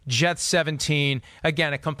 20, Jets 17.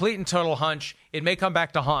 Again, a complete and total hunch. It may come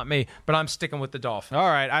back to haunt me, but I'm sticking with the Dolphins. All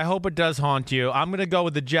right. I hope it does haunt you. I'm going to go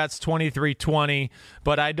with the Jets 23-20,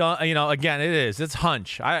 but I don't, again, it's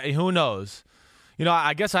hunch. Who knows?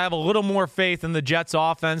 I guess I have a little more faith in the Jets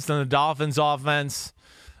offense than the Dolphins offense.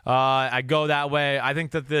 I go that way. I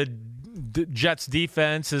think that the Jets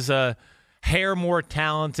defense is a hair more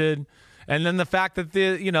talented. And then the fact that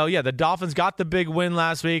the Dolphins got the big win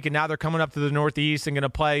last week, and now they're coming up to the Northeast and going to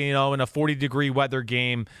play, in a 40-degree weather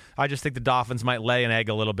game. I just think the Dolphins might lay an egg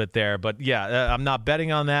a little bit there. But, yeah, I'm not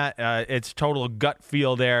betting on that. It's total gut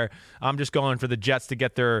feel there. I'm just going for the Jets to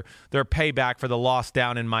get their payback for the loss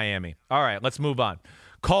down in Miami. All right, let's move on.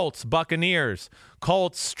 Colts, Buccaneers.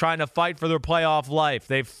 Colts trying to fight for their playoff life.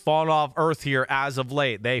 They've fallen off earth here as of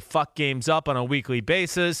late. They fuck games up on a weekly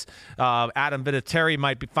basis. Adam Vinatieri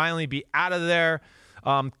might finally be out of there.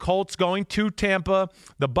 Colts going to Tampa.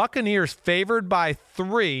 The Buccaneers favored by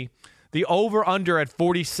 3. The over-under at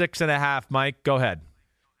 46.5. Mike, go ahead.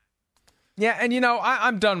 Yeah, and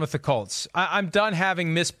I'm done with the Colts. I'm done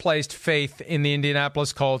having misplaced faith in the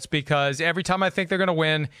Indianapolis Colts because every time I think they're going to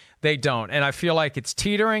win, they don't. And I feel like it's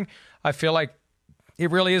teetering. I feel like it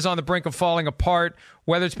really is on the brink of falling apart,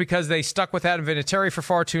 whether it's because they stuck with Adam Vinatieri for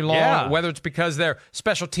far too long, whether it's because their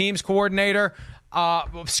special teams coordinator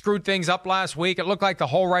screwed things up last week. It looked like the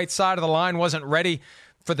whole right side of the line wasn't ready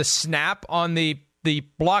for the snap on the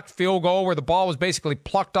blocked field goal where the ball was basically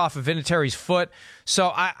plucked off of Vinatieri's foot. So,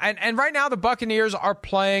 and right now the Buccaneers are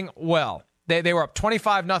playing well. They were up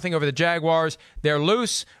 25-0 over the Jaguars. They're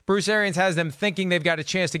loose. Bruce Arians has them thinking they've got a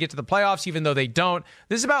chance to get to the playoffs, even though they don't.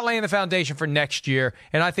 This is about laying the foundation for next year,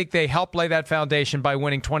 and I think they help lay that foundation by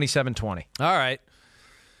winning 27-20. All right.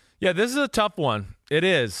 Yeah, this is a tough one. It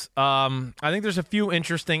is. I think there's a few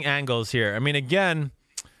interesting angles here. I mean, again,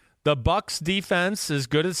 the Bucs defense is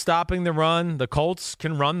good at stopping the run. The Colts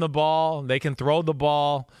can run the ball. They can throw the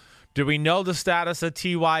ball. Do we know the status of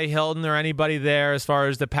T.Y. Hilton or anybody there as far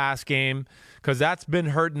as the pass game? Because that's been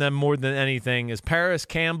hurting them more than anything. Is Paris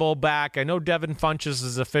Campbell back? I know Devin Funchess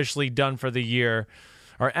is officially done for the year.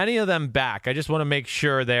 Are any of them back? I just want to make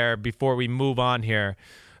sure there before we move on here,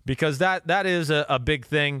 because that is a big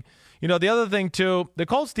thing. The other thing, too, the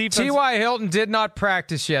Colts defense... T.Y. Hilton did not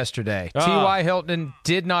practice yesterday. T.Y. Hilton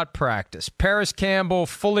did not practice. Paris Campbell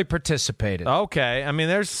fully participated. Okay. I mean,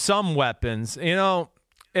 there's some weapons.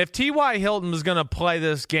 If T.Y. Hilton was going to play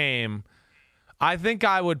this game, I think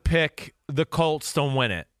I would pick the Colts to win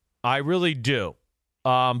it. I really do.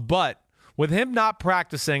 But with him not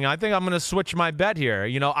practicing, I think I'm going to switch my bet here.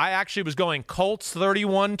 I actually was going Colts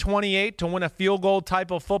 31-28 to win a field goal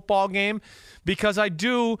type of football game, because I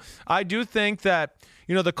do think that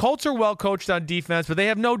the Colts are well coached on defense, but they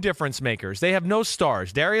have no difference makers. They have no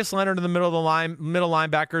stars. Darius Leonard in the middle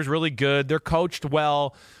linebacker is really good. They're coached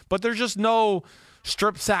well, but there's just no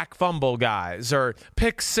strip sack fumble guys or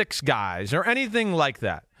pick six guys or anything like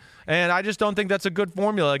that. And I just don't think that's a good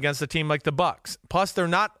formula against a team like the Bucs. Plus, they're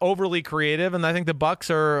not overly creative, and I think the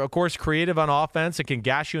Bucs are, of course, creative on offense and can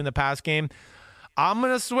gash you in the pass game. I'm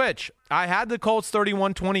going to switch. I had the Colts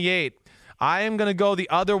 31-28. I am going to go the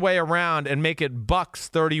other way around and make it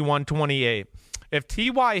Bucs 31-28. If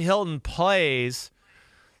T.Y. Hilton plays,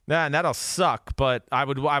 then that'll suck, but I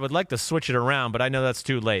would like to switch it around, but I know that's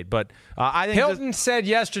too late. But I think Hilton said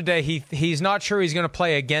yesterday he's not sure he's going to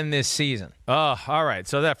play again this season. Oh, all right.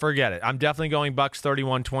 So forget it. I'm definitely going Bucs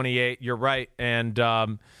 31-28. You're right, and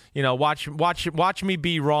watch me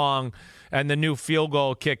be wrong, and the new field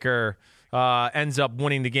goal kicker ends up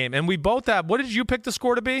winning the game. And we both have. What did you pick the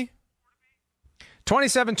score to be?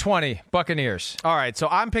 27-20, Buccaneers. All right, so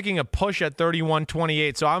I'm picking a push at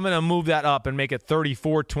 31-28, so I'm going to move that up and make it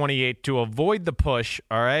 34-28 to avoid the push,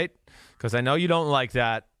 all right? Because I know you don't like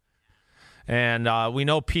that. And we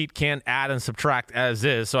know Pete can't add and subtract as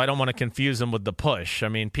is, so I don't want to confuse him with the push. I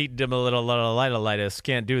mean, Pete did a little lightitis,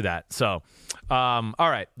 can't do that. So, all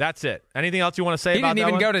right, that's it. Anything else you want to say about that? He didn't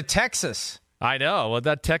even one? go to Texas. I know. Well,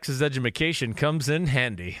 that Texas education comes in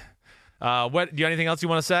handy. Do you have anything else you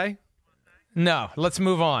want to say? No, let's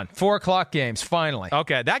move on. 4 o'clock games, finally.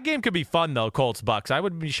 Okay, that game could be fun, though, Colts-Bucks. I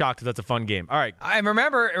would be shocked if that's a fun game. All right. I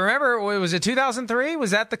remember, was it 2003?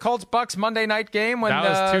 Was that the Colts-Bucks Monday night game? That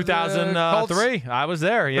was 2003. I was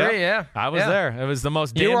there, yeah. I was there. It was the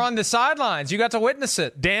most You were on the sidelines. You got to witness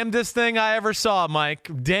it. Damnedest thing I ever saw,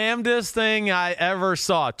 Mike. Damnedest thing I ever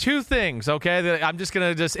saw. 2 things, okay? I'm just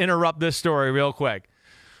going to interrupt this story real quick.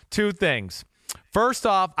 2 things. First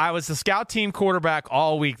off, I was the scout team quarterback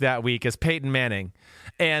all week that week as Peyton Manning.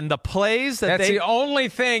 And the plays That's the only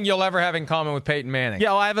thing you'll ever have in common with Peyton Manning. Yeah,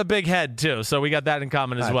 well, I have a big head, too, so we got that in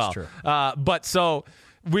common as well. True. But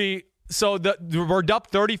we're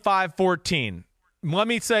up 35-14. Let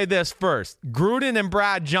me say this first. Gruden and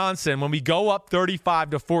Brad Johnson, when we go up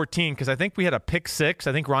 35-14, because I think we had a pick 6.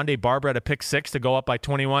 I think Rondé Barber had a pick 6 to go up by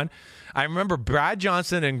 21. I remember Brad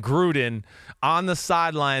Johnson and Gruden on the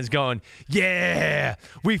sidelines going, yeah,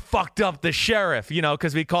 we fucked up the sheriff,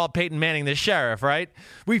 because we called Peyton Manning the sheriff, right?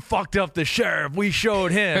 We fucked up the sheriff. We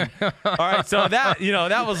showed him. All right, so that,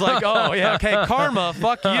 that was like, oh, yeah, okay, karma,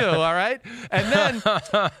 fuck you, all right? And then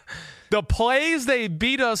the plays they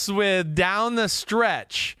beat us with down the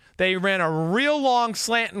stretch, They ran a real long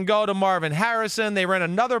slant and go to Marvin Harrison. They ran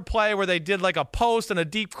another play where they did like a post and a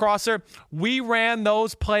deep crosser. We ran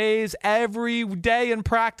those plays every day in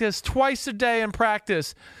practice, twice a day in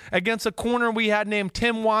practice, against a corner we had named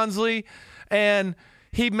Tim Wansley, and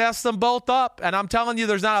he messed them both up. And I'm telling you,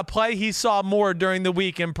 there's not a play he saw more during the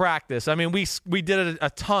week in practice. I mean, we did it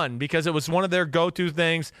a ton because it was one of their go-to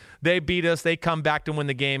things. They beat us. They come back to win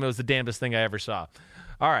the game. It was the damnedest thing I ever saw.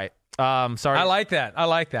 All right. Sorry. I like that.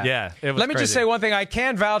 Yeah, it was Let me crazy. just say one thing. I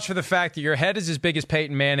can vouch for the fact that your head is as big as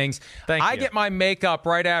Peyton Manning's. Thank I you. get my makeup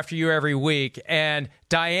right after you every week, and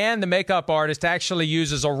Diane, the makeup artist, actually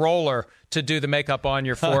uses a roller to do the makeup on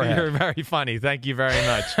your forehead. You're very funny. Thank you very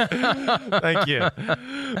much. Thank you.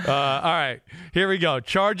 All right, here we go.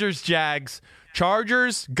 Chargers, Jags.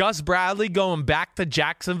 Chargers, Gus Bradley going back to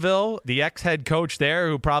Jacksonville, the ex-head coach there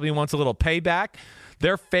who probably wants a little payback.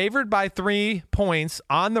 They're favored by 3 points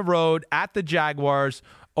on the road at the Jaguars,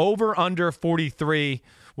 over under 43.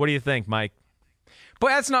 What do you think, Mike? Boy,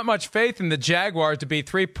 that's not much faith in the Jaguars to be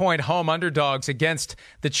 3-point home underdogs against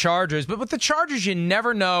the Chargers. But with the Chargers, you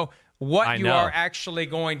never know what you are actually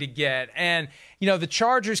going to get. And, you know, the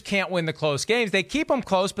Chargers can't win the close games. They keep them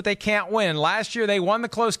close, but they can't win. Last year, they won the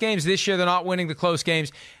close games. This year, they're not winning the close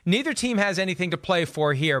games. Neither team has anything to play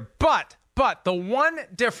for here. But the one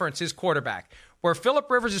difference is quarterback, where Phillip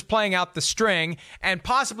Rivers is playing out the string and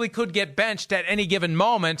possibly could get benched at any given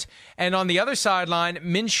moment. And on the other sideline,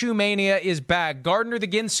 Minshew Mania is back. Gardner the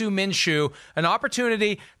Ginsu Minshew, an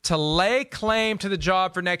opportunity to lay claim to the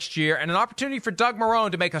job for next year and an opportunity for Doug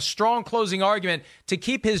Marrone to make a strong closing argument to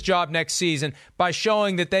keep his job next season by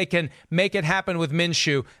showing that they can make it happen with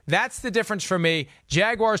Minshew. That's the difference for me.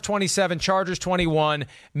 Jaguars 27, Chargers 21.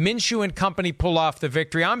 Minshew and company pull off the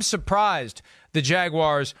victory. I'm surprised the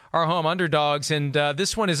Jaguars are home underdogs, and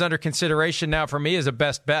this one is under consideration now for me as a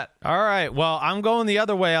best bet. All right. Well, I'm going the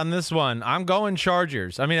other way on this one. I'm going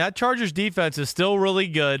Chargers. I mean, that Chargers defense is still really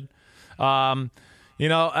good. You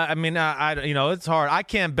know, it's hard. I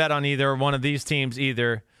can't bet on either one of these teams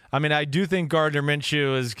either. I mean, I do think Gardner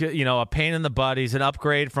Minshew is, you know, a pain in the butt. He's an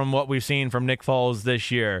upgrade from what we've seen from Nick Foles this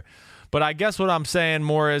year. But I guess what I'm saying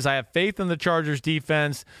more is I have faith in the Chargers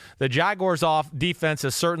defense. The Jaguars defense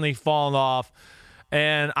has certainly fallen off.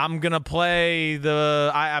 And I'm gonna play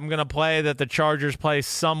that the Chargers play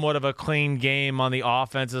somewhat of a clean game on the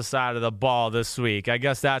offensive side of the ball this week. I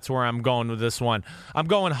guess that's where I'm going with this one. I'm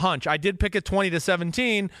going hunch. I did pick it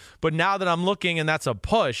 20-17, but now that I'm looking and that's a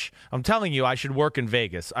push, I'm telling you I should work in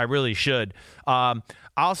Vegas. I really should.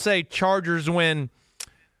 I'll say Chargers win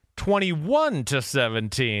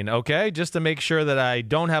 21-17, okay? Just to make sure that I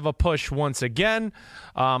don't have a push once again.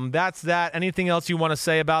 That's that. Anything else you want to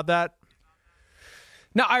say about that?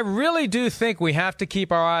 Now, I really do think we have to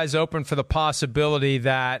keep our eyes open for the possibility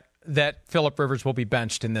that Phillip Rivers will be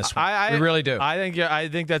benched in this one. We really do. I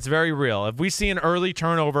think that's very real. If we see an early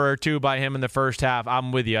turnover or two by him in the first half,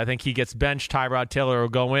 I'm with you. I think he gets benched. Tyrod Taylor will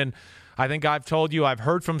go in. I think I've told you, I've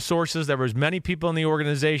heard from sources, there was many people in the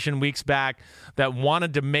organization weeks back that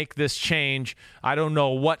wanted to make this change. I don't know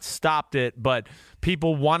what stopped it, but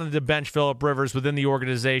people wanted to bench Phillip Rivers within the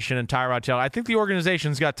organization and Tyrod Taylor. I think the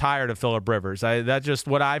organization's got tired of Phillip Rivers. That's just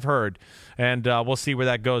what I've heard, and we'll see where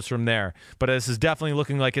that goes from there. But this is definitely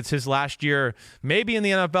looking like it's his last year, maybe in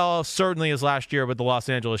the NFL, certainly his last year with the Los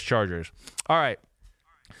Angeles Chargers. All right,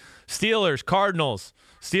 Steelers, Cardinals.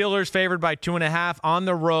 Steelers favored by 2.5 on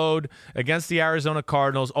the road against the Arizona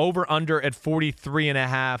Cardinals. Over under at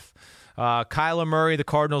 43.5. Kyler Murray, the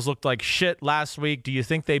Cardinals looked like shit last week. Do you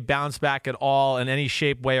think they bounce back at all in any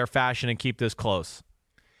shape, way, or fashion and keep this close?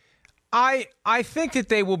 I think that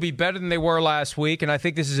they will be better than they were last week, and I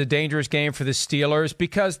think this is a dangerous game for the Steelers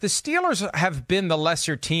because the Steelers have been the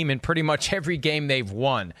lesser team in pretty much every game they've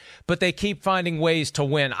won, but they keep finding ways to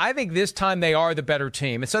win. I think this time they are the better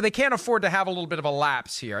team, and so they can't afford to have a little bit of a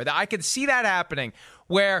lapse here. I could see that happening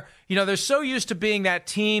where, you know, they're so used to being that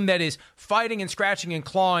team that is fighting and scratching and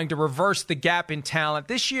clawing to reverse the gap in talent.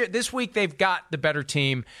 This week, they've got the better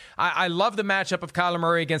team. I love the matchup of Kyler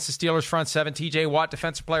Murray against the Steelers front seven. TJ Watt,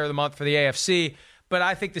 Defensive Player of the Month for the AFC. But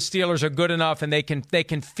I think the Steelers are good enough, and they can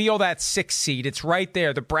feel that 6th seed. It's right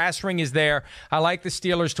there. The brass ring is there. I like the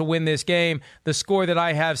Steelers to win this game. The score that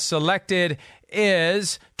I have selected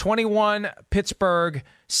is 21 Pittsburgh,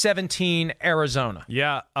 17 Arizona.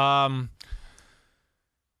 Yeah,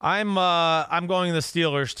 I'm going the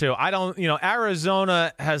Steelers too.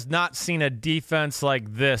 Arizona has not seen a defense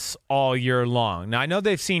like this all year long. Now, I know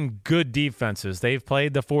they've seen good defenses. They've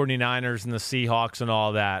played the 49ers and the Seahawks and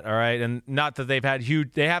all that, all right? And not that they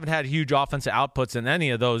haven't had huge offensive outputs in any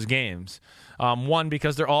of those games. One,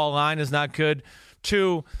 because their all-line is not good.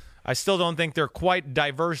 Two, I still don't think they're quite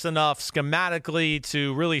diverse enough schematically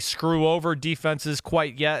to really screw over defenses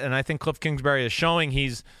quite yet. And I think Cliff Kingsbury is showing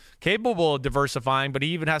he's capable of diversifying, but he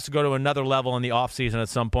even has to go to another level in the offseason at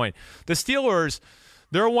some point. The Steelers,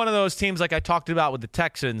 they're one of those teams like I talked about with the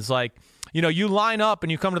Texans. Like, you line up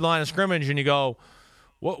and you come to the line of scrimmage and you go,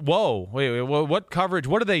 whoa, wait, what coverage?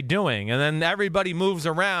 What are they doing? And then everybody moves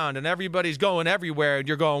around and everybody's going everywhere and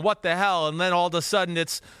you're going, what the hell? And then all of a sudden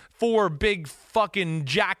it's 4 big fucking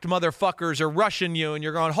jacked motherfuckers are rushing you and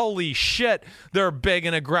you're going, holy shit, they're big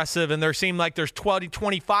and aggressive and there seem like there's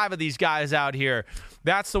 25 of these guys out here.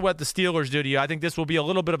 That's what the Steelers do to you. I think this will be a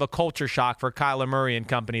little bit of a culture shock for Kyler Murray and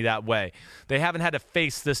company that way. They haven't had to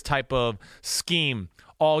face this type of scheme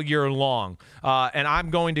all year long. And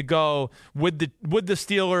I'm going to go with the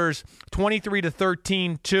Steelers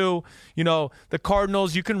 23-13 too. The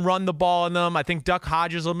Cardinals, you can run the ball on them. I think Duck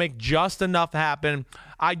Hodges will make just enough happen.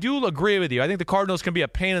 I do agree with you. I think the Cardinals can be a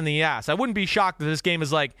pain in the ass. I wouldn't be shocked if this game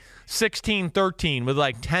is like 16-13 with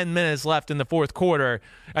like 10 minutes left in the fourth quarter,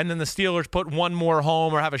 and then the Steelers put one more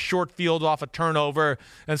home or have a short field off a turnover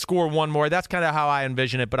and score one more. That's kind of how I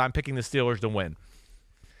envision it, but I'm picking the Steelers to win.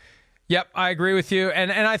 Yep, I agree with you,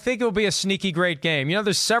 and I think it'll be a sneaky great game.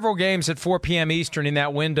 There's several games at 4 p.m. Eastern in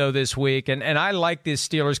that window this week, and I like this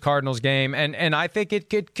Steelers-Cardinals game, and I think it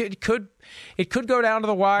could go down to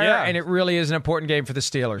the wire, and it really is an important game for the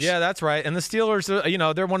Steelers. Yeah, that's right. And the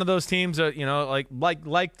Steelers, they're one of those teams that,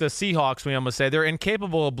 like the Seahawks, we almost say, they're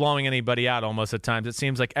incapable of blowing anybody out almost at times. It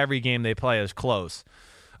seems like every game they play is close.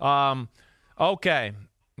 Okay,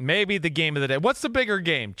 maybe the game of the day. What's the bigger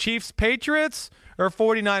game, Chiefs-Patriots or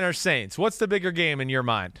 49ers-Saints? What's the bigger game in your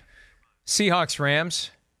mind?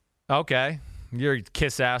 Seahawks-Rams. Okay. You're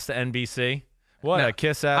kiss-ass to NBC. A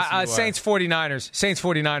kiss-ass. Saints-49ers.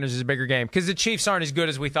 Saints-49ers is a bigger game because the Chiefs aren't as good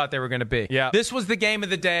as we thought they were going to be. Yeah. This was the game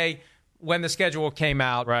of the day when the schedule came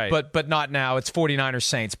out, right. but not now. It's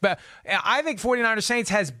 49ers-Saints. But I think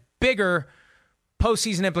 49ers-Saints has bigger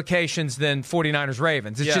postseason implications than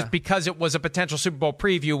 49ers-Ravens. It's just because it was a potential Super Bowl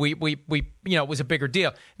preview, we it was a bigger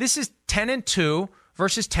deal. This is 10-2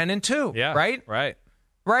 versus 10-2, right?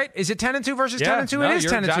 Right? Is it 10-2 versus 10-2? No, it is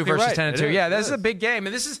 10-2 exactly versus right. 10-2. Yeah, this is a big game.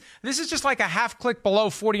 And this is just like a half click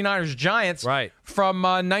below 49ers Giants from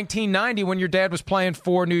 1990 when your dad was playing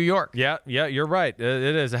for New York. Yeah, you're right.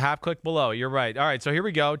 It is a half click below. You're right. All right, so here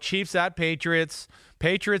we go. Chiefs at Patriots.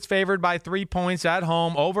 Patriots favored by 3 points at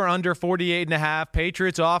home. Over under 48.5.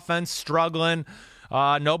 Patriots offense struggling.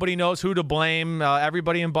 Nobody knows who to blame.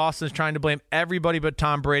 Everybody in Boston is trying to blame everybody but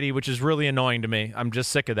Tom Brady, which is really annoying to me. I'm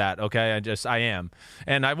just sick of that, okay? I am.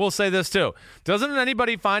 And I will say this, too. Doesn't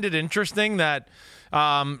anybody find it interesting that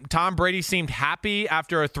Tom Brady seemed happy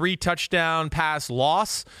after a 3-touchdown pass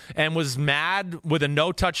loss and was mad with a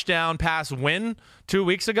no-touchdown pass win 2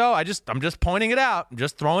 weeks ago? I'm just pointing it out. I'm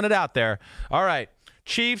just throwing it out there. All right.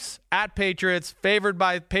 Chiefs at Patriots, favored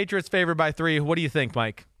by 3. What do you think,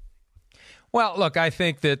 Mike? Well, look, I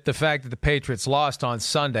think that the fact that the Patriots lost on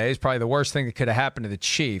Sunday is probably the worst thing that could have happened to the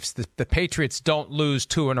Chiefs. The Patriots don't lose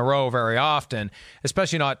 2 in a row very often,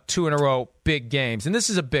 especially not 2 in a row big games. And this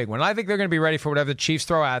is a big one. I think they're going to be ready for whatever the Chiefs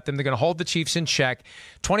throw at them. They're going to hold the Chiefs in check.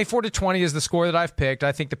 24-20 is the score that I've picked.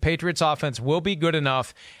 I think the Patriots offense will be good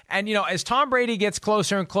enough. And, as Tom Brady gets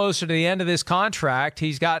closer and closer to the end of this contract,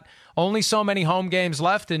 he's got only so many home games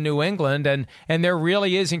left in New England, and there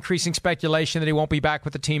really is increasing speculation that he won't be back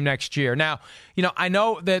with the team next year. Now, I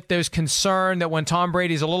know that there's concern that when Tom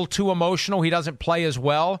Brady's a little too emotional, he doesn't play as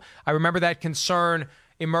well. I remember that concern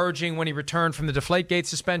emerging when he returned from the Deflategate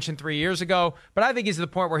suspension 3 years ago, but I think he's at the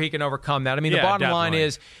point where he can overcome that. I mean, the bottom line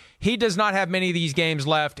is he does not have many of these games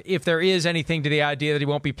left if there is anything to the idea that he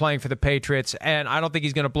won't be playing for the Patriots, and I don't think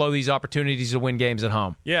he's going to blow these opportunities to win games at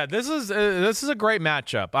home. Yeah, this is a great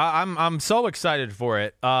matchup. I'm so excited for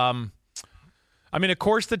it. I mean, of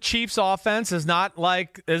course, the Chiefs' offense is not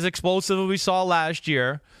like as explosive as we saw last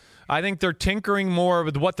year. I think they're tinkering more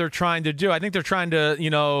with what they're trying to do. I think they're trying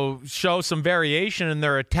to, show some variation in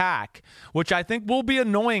their attack, which I think will be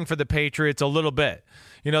annoying for the Patriots a little bit.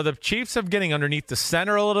 The Chiefs are getting underneath the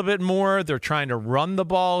center a little bit more. They're trying to run the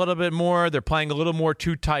ball a little bit more. They're playing a little more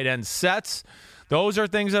 2 tight end sets. Those are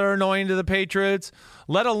things that are annoying to the Patriots,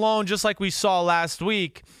 let alone just like we saw last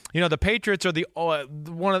week. The Patriots are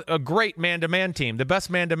a great man-to-man team, the best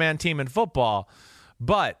man-to-man team in football.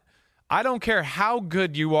 But I don't care how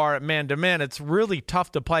good you are at man-to-man. It's really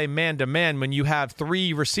tough to play man-to-man when you have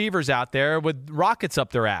 3 receivers out there with rockets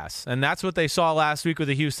up their ass. And that's what they saw last week with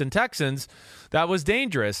the Houston Texans. That was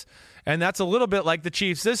dangerous. And that's a little bit like the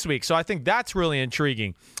Chiefs this week. So I think that's really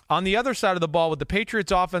intriguing. On the other side of the ball, with the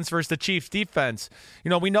Patriots offense versus the Chiefs defense,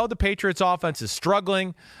 we know the Patriots offense is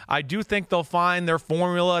struggling. I do think they'll find their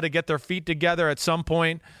formula to get their feet together at some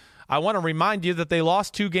point. I want to remind you that they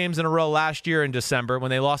lost 2 games in a row last year in December when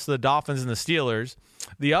they lost to the Dolphins and the Steelers.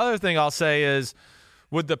 The other thing I'll say is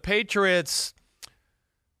with the Patriots,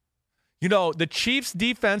 the Chiefs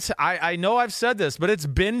defense, I know I've said this, but it's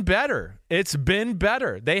been better. It's been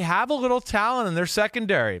better. They have a little talent in their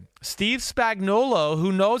secondary. Steve Spagnuolo,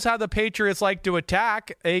 who knows how the Patriots like to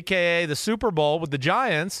attack, a.k.a. the Super Bowl with the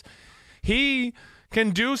Giants, he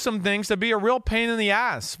can do some things to be a real pain in the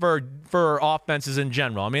ass for offenses in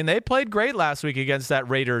general. I mean, they played great last week against that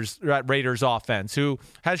Raiders offense, who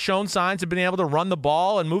has shown signs of being able to run the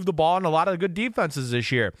ball and move the ball in a lot of good defenses this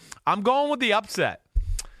year. I'm going with the upset.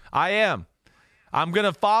 I am. I'm going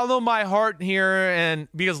to follow my heart here, and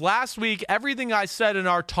because last week, everything I said in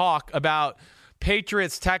our talk about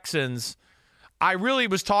Patriots-Texans, I really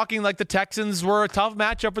was talking like the Texans were a tough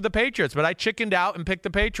matchup for the Patriots, but I chickened out and picked the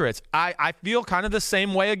Patriots. I feel kind of the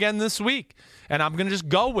same way again this week, and I'm going to just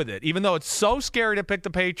go with it. Even though it's so scary to pick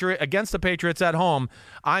against the Patriots at home,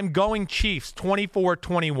 I'm going Chiefs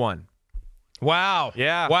 24-21. Wow.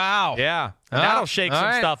 Yeah. Wow. Yeah. And that'll shake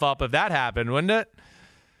some stuff up if that happened, wouldn't it?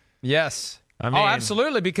 Yes. I mean,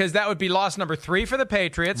 absolutely, because that would be loss number 3 for the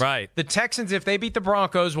Patriots. Right. The Texans, if they beat the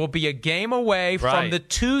Broncos, will be a game away from the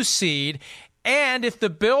 2 seed. And if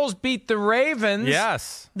the Bills beat the Ravens,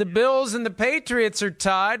 yes, the Bills and the Patriots are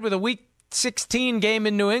tied with a Week 16 game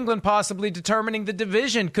in New England possibly determining the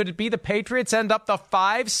division. Could it be the Patriots end up the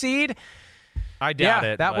 5 seed? I doubt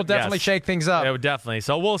it. That will definitely shake things up. It would definitely.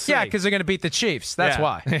 So we'll see. Yeah, because they're going to beat the Chiefs. That's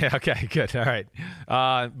why. Yeah, okay, good. All right.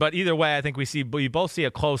 But either way, I think we both see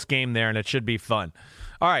a close game there, and it should be fun.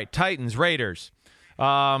 All right, Titans, Raiders.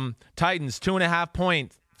 Titans,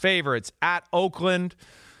 2.5-point favorites at Oakland.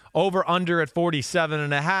 Over under at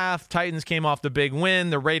 47.5. Titans came off the big win.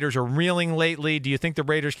 The Raiders are reeling lately. Do you think the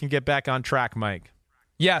Raiders can get back on track, Mike?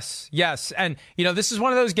 Yes. And, this is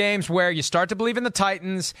one of those games where you start to believe in the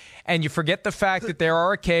Titans and you forget the fact that there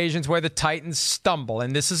are occasions where the Titans stumble.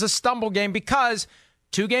 And this is a stumble game because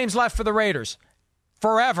 2 games left for the Raiders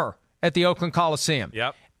forever at the Oakland Coliseum.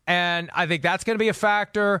 Yep. And I think that's going to be a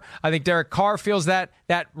factor. I think Derek Carr feels that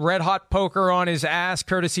red-hot poker on his ass,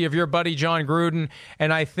 courtesy of your buddy John Gruden.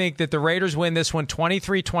 And I think that the Raiders win this one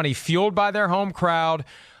 23-20, fueled by their home crowd,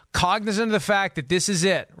 cognizant of the fact that this is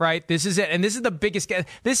it, right? This is it. And this is the biggest game.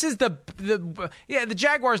 This is the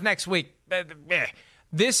Jaguars next week.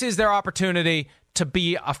 This is their opportunity to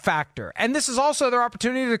be a factor. And this is also their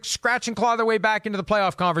opportunity to scratch and claw their way back into the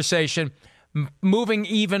playoff conversation, moving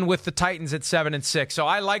even with the Titans at 7-6. So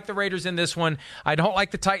I like the Raiders in this one. I don't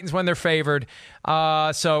like the Titans when they're favored.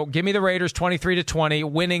 So give me the Raiders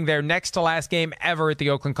 23-20, winning their next to last game ever at the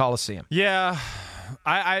Oakland Coliseum. Yeah.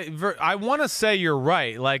 I want to say you're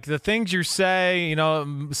right. Like the things you say,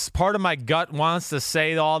 part of my gut wants to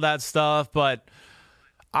say all that stuff, but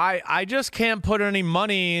I just can't put any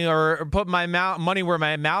money or put my money where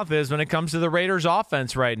my mouth is when it comes to the Raiders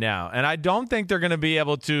offense right now. And I don't think they're going to be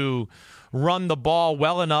able to run the ball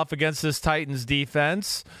well enough against this Titans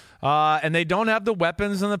defense. And they don't have the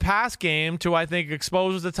weapons in the pass game to, I think,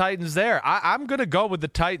 expose the Titans there. I'm going to go with the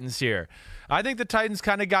Titans here. I think the Titans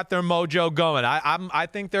kind of got their mojo going. I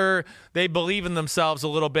think they believe in themselves a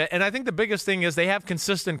little bit. And I think the biggest thing is they have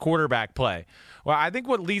consistent quarterback play. Well, I think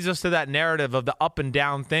what leads us to that narrative of the up and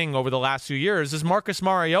down thing over the last few years is Marcus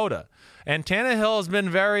Mariota. And Tannehill has been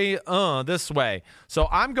very this way. So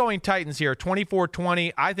I'm going Titans here,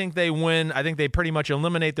 24-20. I think they win. I think they pretty much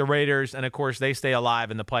eliminate the Raiders. And, of course, they stay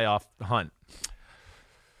alive in the playoff hunt.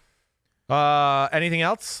 Anything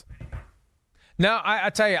else? No, I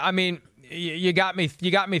tell you, I mean, you got me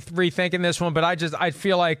rethinking this one, but I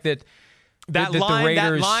feel like that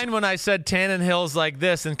line when I said Tannehill's like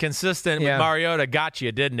this and consistent with Mariota got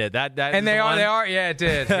you, didn't it? And they are. Yeah, it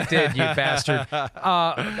did, you bastard.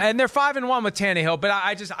 And they're 5-1 with Tannehill, but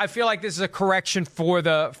I feel like this is a correction for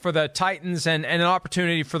the Titans and an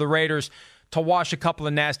opportunity for the Raiders to wash a couple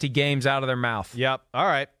of nasty games out of their mouth. Yep. All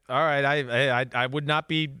right. I would not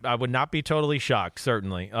be totally shocked.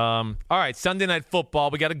 Certainly. All right. Sunday Night Football.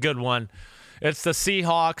 We got a good one. It's the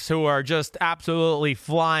Seahawks, who are just absolutely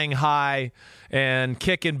flying high and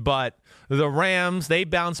kicking butt. The Rams, they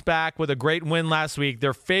bounced back with a great win last week.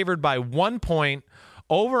 They're favored by 1 point,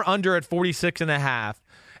 over under at 46.5.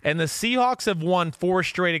 And the Seahawks have won 4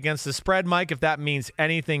 straight against the spread, Mike, if that means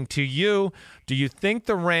anything to you. Do you think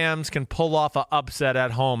the Rams can pull off an upset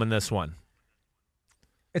at home in this one?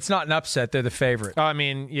 It's not an upset. They're the favorite. I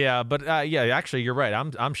mean, yeah, but actually, you're right.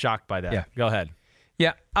 I'm shocked by that. Yeah. Go ahead.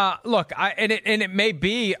 Yeah, look, it may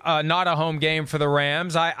be not a home game for the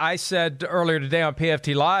Rams. I said earlier today on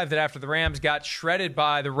PFT Live that after the Rams got shredded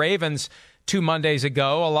by the Ravens 2 Mondays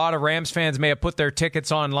ago, a lot of Rams fans may have put their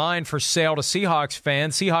tickets online for sale to Seahawks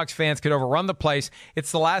fans. Seahawks fans could overrun the place.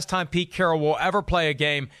 It's the last time Pete Carroll will ever play a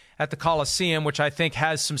game at the Coliseum, which I think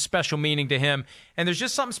has some special meaning to him. And there's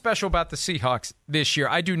just something special about the Seahawks this year.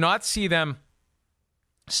 I do not see them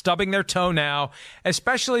stubbing their toe now,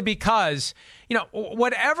 especially because,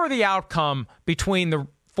 whatever the outcome between the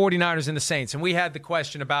 49ers and the Saints, and we had the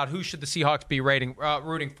question about who should the Seahawks be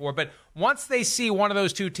rooting for, but once they see one of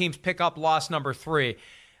those two teams pick up loss number 3,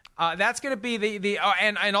 that's going to be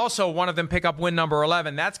and also one of them pick up win number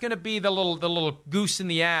 11. That's going to be the little goose in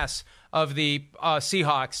the ass of the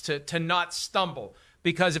Seahawks to not stumble,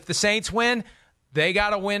 because if the Saints win, they got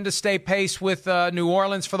to win to stay pace with New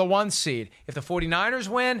Orleans for the 1 seed. If the 49ers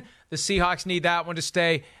win, the Seahawks need that one to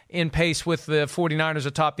stay in pace with the 49ers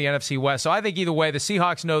atop the NFC West. So I think either way, the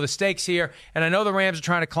Seahawks know the stakes here, and I know the Rams are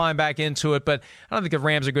trying to climb back into it, but I don't think the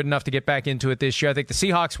Rams are good enough to get back into it this year. I think the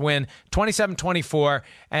Seahawks win 27-24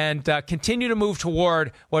 and continue to move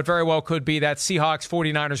toward what very well could be that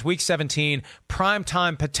Seahawks-49ers Week 17 prime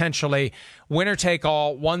time potentially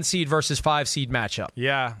winner-take-all 1 seed versus 5 seed matchup.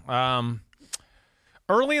 Yeah,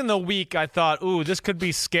 early in the week, I thought, this could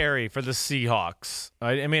be scary for the Seahawks.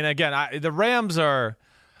 I mean, again, the Rams are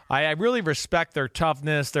 – I really respect their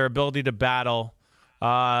toughness, their ability to battle.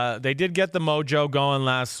 They did get the mojo going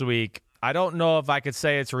last week. I don't know if I could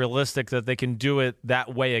say it's realistic that they can do it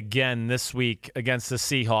that way again this week against the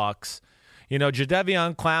Seahawks.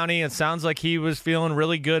 Jadeveon Clowney, it sounds like he was feeling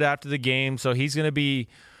really good after the game, so he's going to be,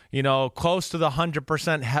 close to the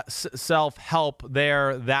 100% self-help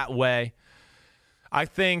there that way. I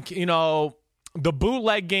think, the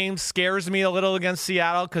bootleg game scares me a little against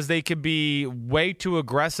Seattle because they could be way too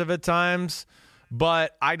aggressive at times.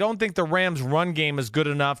 But I don't think the Rams' run game is good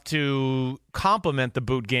enough to complement the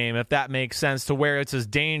boot game, if that makes sense, to where it's as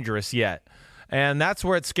dangerous yet. And that's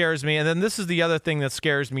where it scares me. And then this is the other thing that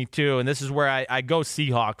scares me too, and this is where I go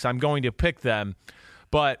Seahawks. I'm going to pick them.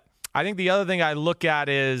 But I think the other thing I look at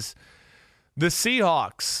is the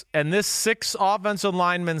Seahawks and this 6 offensive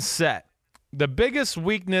lineman set. The biggest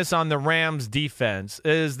weakness on the Rams defense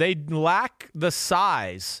is they lack the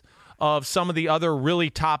size of some of the other really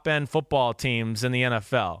top-end football teams in the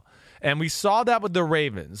NFL. And we saw that with the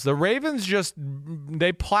Ravens. The Ravens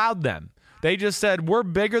they plowed them. They just said, we're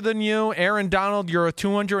bigger than you. Aaron Donald, you're a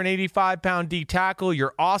 285-pound D tackle.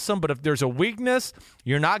 You're awesome, but if there's a weakness,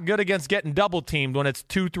 you're not good against getting double-teamed when it's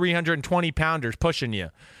 2 320-pounders pushing you.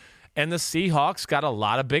 And the Seahawks got a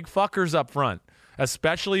lot of big fuckers up front,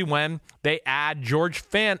 especially when they add George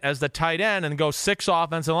Fant as the tight end and go 6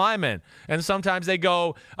 offensive linemen. And sometimes they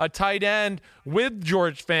go a tight end with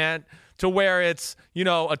George Fant to where it's,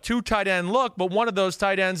 a 2 tight end look, but one of those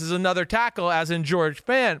tight ends is another tackle, as in George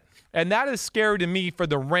Fant. And that is scary to me for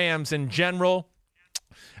the Rams in general.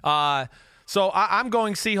 So I'm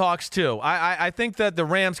going Seahawks too. I think that the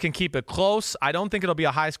Rams can keep it close. I don't think it'll be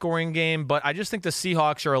a high-scoring game, but I just think the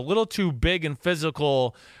Seahawks are a little too big and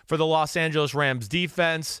physical for the Los Angeles Rams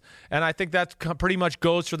defense, and I think that pretty much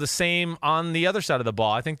goes for the same on the other side of the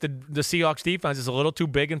ball. I think the Seahawks defense is a little too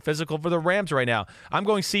big and physical for the Rams right now. I'm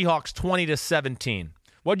going Seahawks 20-17.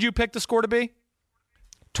 What'd you pick the score to be?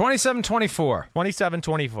 27-24.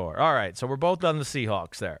 27-24. All right, so we're both on the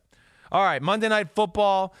Seahawks there. All right, Monday Night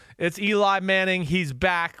Football. It's Eli Manning. He's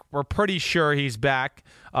back. We're pretty sure he's back.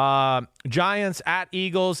 Giants at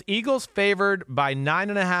Eagles. Eagles favored by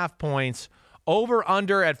 9.5 points. Over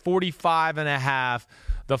under at 45.5.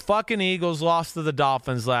 The fucking Eagles lost to the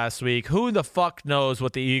Dolphins last week. Who the fuck knows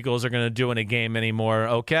what the Eagles are going to do in a game anymore,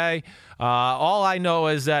 okay? All I know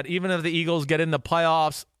is that even if the Eagles get in the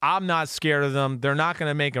playoffs, I'm not scared of them. They're not going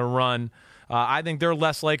to make a run. I think they're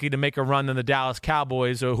less likely to make a run than the Dallas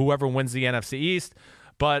Cowboys or whoever wins the NFC East.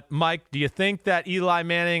 But, Mike, do you think that Eli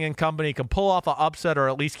Manning and company can pull off an upset or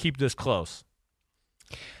at least keep this close?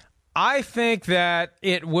 I think that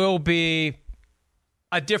it will be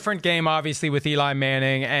a different game, obviously, with Eli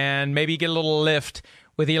Manning, and maybe get a little lift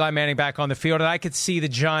with Eli Manning back on the field. And I could see the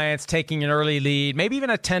Giants taking an early lead, maybe even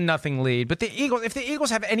a 10-0 lead. But the Eagles, if the Eagles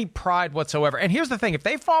have any pride whatsoever, and here's the thing, if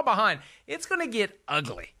they fall behind, it's going to get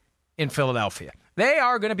ugly in Philadelphia. They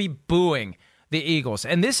are going to be booing the Eagles.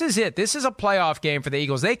 And this is it. This is a playoff game for the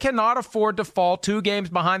Eagles. They cannot afford to fall 2 games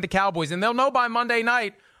behind the Cowboys. And they'll know by Monday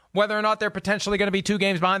night whether or not they're potentially going to be 2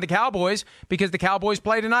 games behind the Cowboys because the Cowboys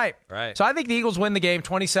play tonight. Right. So I think the Eagles win the game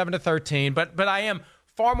 27-13, but I am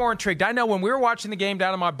far more intrigued. I know when we were watching the game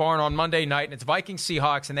down in my barn on Monday night, and it's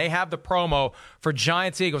Vikings-Seahawks, and they have the promo for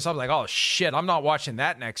Giants-Eagles, I was like, oh, shit, I'm not watching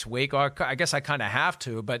that next week. Or I guess I kind of have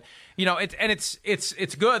to. But,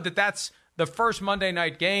 it's good that that's the first Monday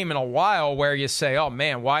night game in a while where you say, oh,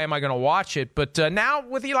 man, why am I going to watch it? But now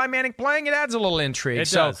with Eli Manning playing, it adds a little intrigue.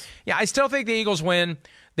 It does. Yeah, I still think the Eagles win.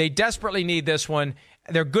 They desperately need this one.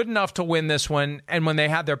 They're good enough to win this one, and when they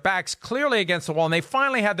have their backs clearly against the wall, and they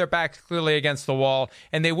finally have their backs clearly against the wall,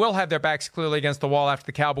 and they will have their backs clearly against the wall after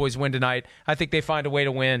the Cowboys win tonight, I think they find a way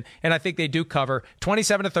to win, and I think they do cover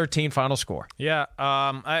 27-13 final score. Yeah,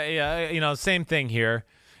 same thing here.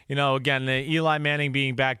 Again, the Eli Manning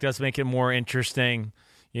being back does make it more interesting,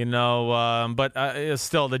 but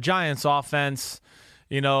still, the Giants' offense,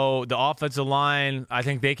 the offensive line, I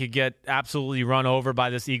think they could get absolutely run over by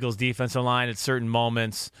this Eagles defensive line at certain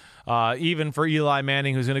moments. Even for Eli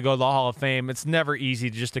Manning, who's going to go to the Hall of Fame, it's never easy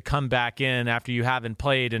just to come back in after you haven't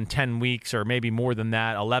played in 10 weeks or maybe more than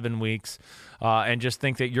that, 11 weeks, and just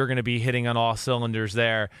think that you're going to be hitting on all cylinders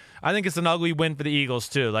there. I think it's an ugly win for the Eagles,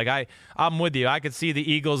 too. Like, I'm with you. I could see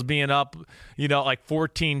the Eagles being up, like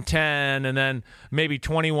 14-10 and then maybe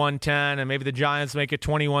 21-10, and maybe the Giants make it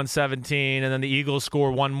 21-17, and then the Eagles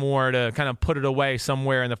score one more to kind of put it away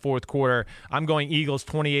somewhere in the fourth quarter. I'm going Eagles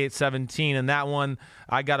 28-17, and that one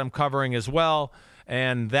I got them covering as well.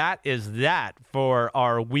 And that is that for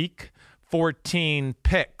our Week 14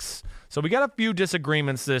 picks. So we got a few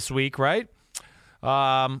disagreements this week, right?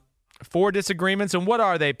 4 disagreements. And what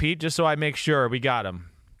are they, Pete? Just so I make sure we got them.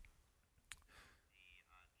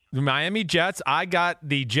 The Miami Jets. I got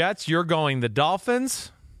the Jets. You're going the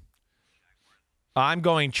Dolphins. I'm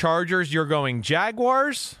going Chargers. You're going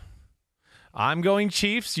Jaguars. I'm going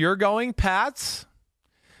Chiefs. You're going Pats.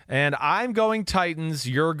 And I'm going Titans.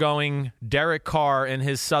 You're going Derek Carr and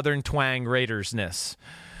his Southern twang Raidersness.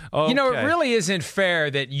 Okay. It really isn't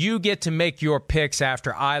fair that you get to make your picks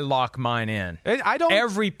after I lock mine in. I don't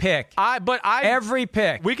every pick. Every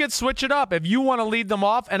pick. We could switch it up if you want to lead them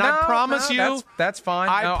off, and I promise you that's fine.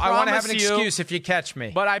 I want to have an excuse if you catch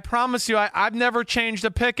me. But I promise you, I've never changed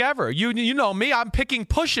a pick ever. You know me. I'm picking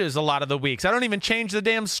pushes a lot of the weeks. I don't even change the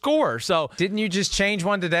damn score. So didn't you just change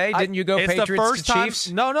one today? Didn't you go Patriots the first to Chiefs?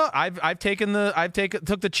 Time, no. I've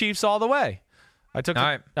took the Chiefs all the way. I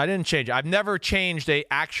didn't change it. I've never changed a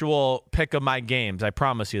actual pick of my games. I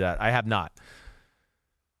promise you that. I have not.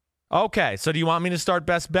 Okay, so do you want me to start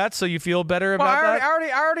best bets so you feel better about that?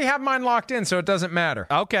 I already have mine locked in, so it doesn't matter.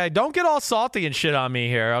 Okay, don't get all salty and shit on me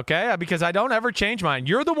here, okay? Because I don't ever change mine.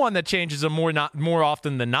 You're the one that changes them more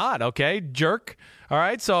often than not, okay, jerk? All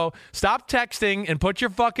right, so stop texting and put your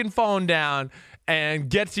fucking phone down and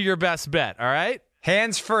get to your best bet, all right?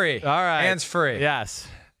 Hands free. All right. Hands free. Yes.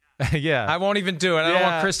 Yeah. I won't even do it. I don't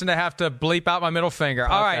want Kristen to have to bleep out my middle finger.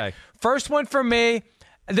 All right. First one for me.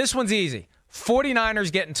 This one's easy.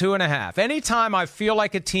 49ers getting 2.5. Anytime I feel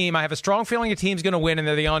like a team, I have a strong feeling a team's going to win and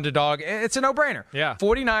they're the underdog, it's a no-brainer. Yeah.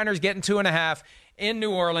 49ers getting 2.5 in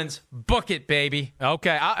New Orleans. Book it, baby.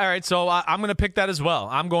 Okay. All right. So I'm going to pick that as well.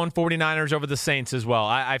 I'm going 49ers over the Saints as well.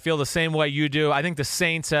 I feel the same way you do. I think the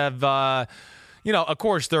Saints have... of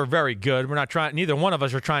course, they're very good. We're not trying, neither one of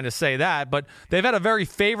us are trying to say that, but they've had a very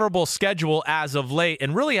favorable schedule as of late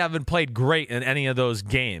and really haven't played great in any of those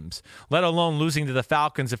games, let alone losing to the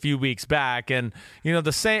Falcons a few weeks back. And, the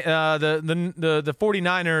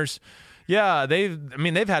 49ers,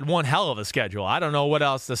 they've had one hell of a schedule. I don't know what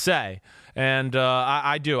else to say. And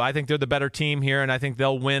I do. I think they're the better team here, and I think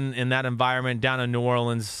they'll win in that environment down in New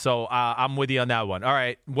Orleans. So I'm with you on that one. All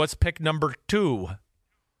right, what's pick number 2?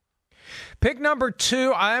 Pick number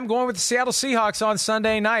 2, I am going with the Seattle Seahawks on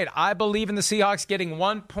Sunday night. I believe in the Seahawks getting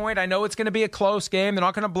 1 point. I know it's going to be a close game. They're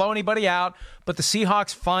not going to blow anybody out, but the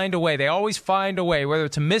Seahawks find a way. They always find a way, whether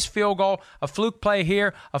it's a missed field goal, a fluke play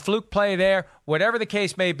here, a fluke play there, whatever the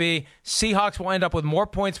case may be, Seahawks will end up with more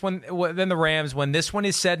points than the Rams when this one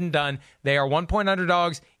is said and done. They are 1-point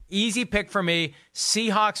underdogs. Easy pick for me.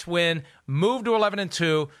 Seahawks win, move to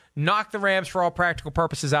 11-2, knock the Rams for all practical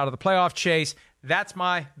purposes out of the playoff chase. That's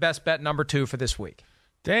my best bet number 2 for this week.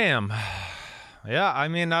 Damn. Yeah,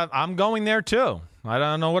 I'm going there too. I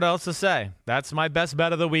don't know what else to say. That's my best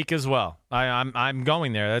bet of the week as well. I'm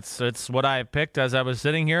going there. That's what I picked as I was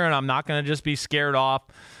sitting here, and I'm not going to just be scared off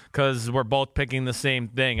because we're both picking the same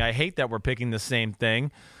thing. I hate that we're picking the same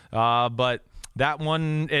thing, but that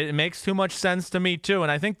one, it makes too much sense to me too.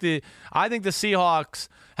 And I think the Seahawks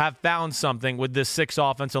have found something with this 6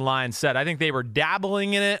 offensive line set. I think they were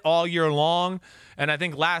dabbling in it all year long, and I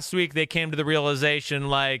think last week they came to the realization,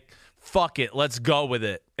 like, fuck it, let's go with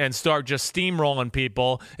it. and start just steamrolling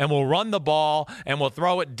people, and we'll run the ball and we'll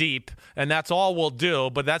throw it deep, and that's all we'll do.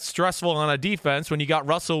 But that's stressful on a defense when you got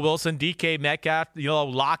Russell Wilson, DK Metcalf,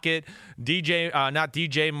 Lockett, not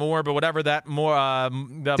DJ Moore, but whatever that more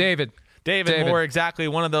David Moore, exactly,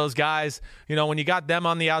 one of those guys. When you got them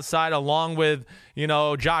on the outside along with,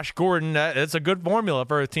 Josh Gordon, it's a good formula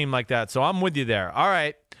for a team like that. So I'm with you there. All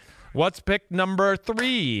right. What's pick number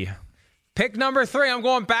 3? Pick number 3, I'm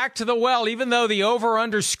going back to the well. Even though the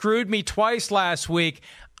over-under screwed me twice last week,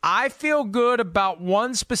 I feel good about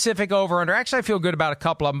one specific over-under. Actually, I feel good about a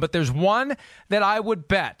couple of them, but there's one that I would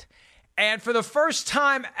bet. And for the first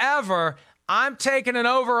time ever, I'm taking an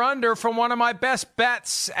over-under from one of my best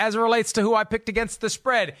bets as it relates to who I picked against the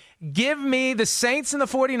spread. Give me the Saints and the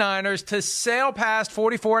 49ers to sail past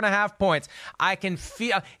 44.5 points. I can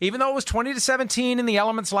feel, even though it was 20-17 in the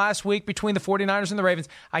elements last week between the 49ers and the Ravens,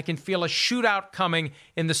 I can feel a shootout coming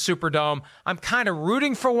in the Superdome. I'm kind of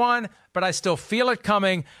rooting for one, but I still feel it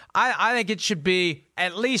coming. I think it should be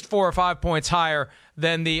at least 4 or 5 points higher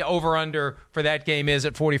than the over-under for that game is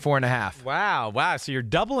at 44.5. Wow. So you're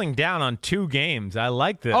doubling down on 2 games. I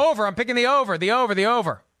like this. Over. I'm picking the over.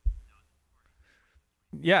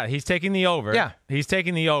 Yeah, he's taking the over. Yeah. He's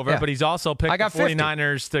taking the over, but he's also picked the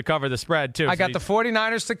 49ers to cover the spread, too. I got the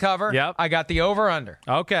 49ers to cover. Yep. I got the over-under.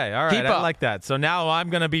 Okay, all right. I like that. So now I'm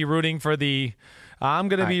going to be rooting for the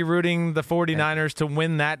 49ers to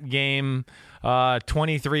win that game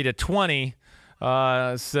 23-20.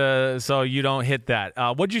 So you don't hit that.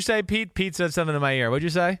 What'd you say, Pete? Pete said something in my ear. What'd you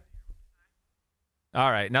say? All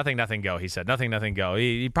right, nothing, go, he said. Nothing, go.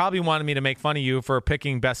 He probably wanted me to make fun of you for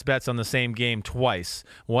picking best bets on the same game twice.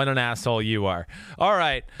 What an asshole you are. All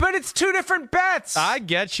right. But it's 2 different bets. I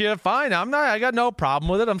get you. Fine. I got no problem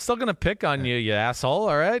with it. I'm still going to pick on you, you asshole.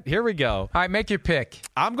 All right, here we go. All right, make your pick.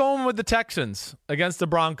 I'm going with the Texans against the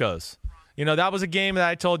Broncos. That was a game that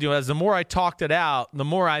I told you, as the more I talked it out, the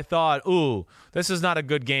more I thought, ooh, this is not a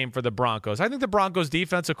good game for the Broncos. I think the Broncos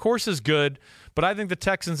defense, of course, is good, but I think the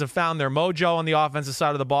Texans have found their mojo on the offensive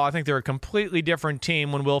side of the ball. I think they're a completely different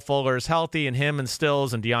team when Will Fuller is healthy, and him and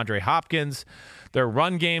Stills and DeAndre Hopkins. Their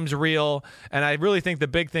run game's real, and I really think the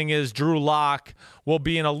big thing is Drew Lock will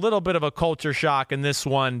be in a little bit of a culture shock in this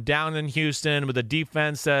one, down in Houston with a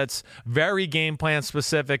defense that's very game plan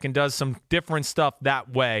specific and does some different stuff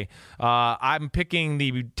that way. I'm picking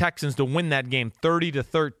the Texans to win that game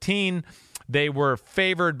 30-13. They were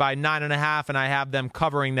favored by 9.5, and I have them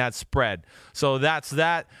covering that spread. So that's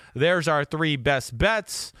that. There's our 3 best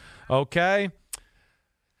bets. Okay.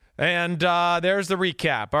 And there's the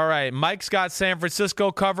recap. All right, Mike's got San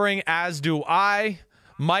Francisco covering, as do I.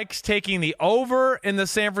 Mike's taking the over in the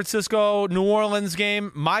San Francisco-New Orleans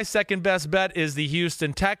game. My second best bet is the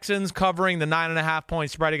Houston Texans covering the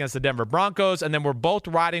 9.5-point spread against the Denver Broncos. And then we're both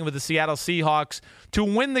riding with the Seattle Seahawks to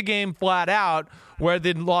win the game flat out, where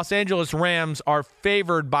the Los Angeles Rams are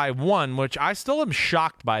favored by 1, which I still am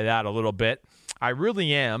shocked by that a little bit. I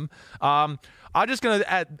really am. I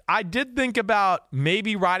did think about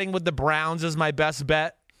maybe riding with the Browns as my best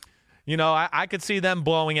bet. I could see them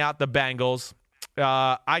blowing out the Bengals.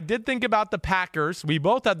 I did think about the Packers. We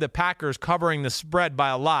both had the Packers covering the spread by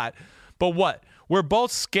a lot. But what? We're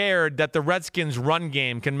both scared that the Redskins' run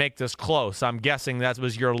game can make this close. I'm guessing that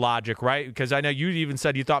was your logic, right? Because I know you even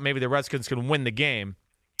said you thought maybe the Redskins could win the game.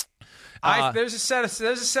 There's a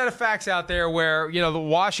set of facts out there where the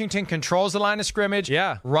Washington controls the line of scrimmage,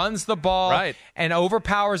 runs the ball, and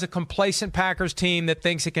overpowers a complacent Packers team that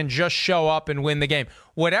thinks it can just show up and win the game.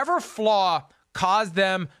 Whatever flaw caused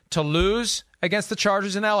them to lose against the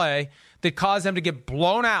Chargers in L.A., that caused them to get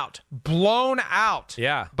blown out by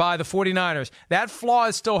the 49ers. That flaw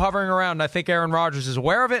is still hovering around, and I think Aaron Rodgers is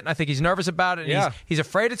aware of it, and I think he's nervous about it, and he's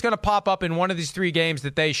afraid it's going to pop up in one of these 3 games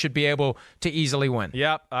that they should be able to easily win.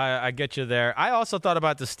 Yep, I get you there. I also thought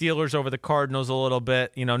about the Steelers over the Cardinals a little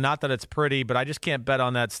bit. Not that it's pretty, but I just can't bet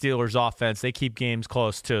on that Steelers offense. They keep games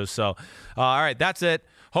close, too. So, all right, that's it.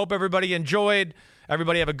 Hope everybody enjoyed.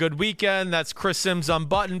 Everybody have a good weekend. That's Chris Sims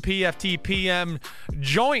Unbuttoned, PFT PM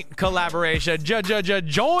joint collaboration.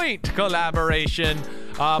 Joint collaboration.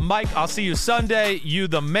 Mike, I'll see you Sunday. You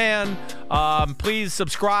the man. Please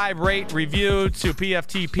subscribe, rate, review to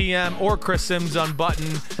PFT PM or Chris Sims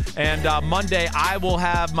Unbuttoned. And Monday, I will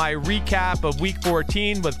have my recap of Week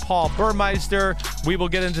 14 with Paul Burmeister. We will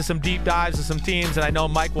get into some deep dives of some teams, and I know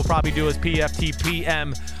Mike will probably do his PFT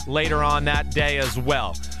PM later on that day as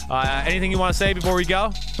well. Anything you want to say before we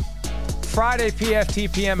go? Friday,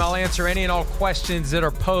 PFT PM, I'll answer any and all questions that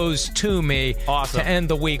are posed to me to end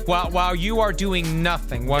the week. While you are doing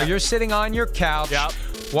nothing, while you're sitting on your couch,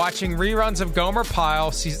 watching reruns of Gomer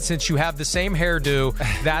Pyle. Since you have the same hairdo,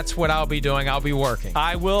 that's what I'll be doing. I'll be working.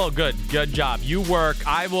 I will. Good job. You work.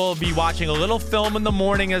 I will be watching a little film in the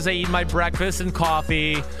morning as I eat my breakfast and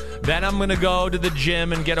coffee. Then I'm going to go to the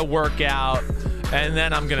gym and get a workout. And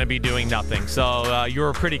then I'm going to be doing nothing. So you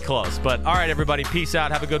were pretty close. But all right, everybody, peace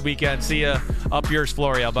out. Have a good weekend. See you up yours,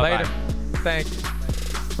 Florio. Bye-bye. Later. Thanks.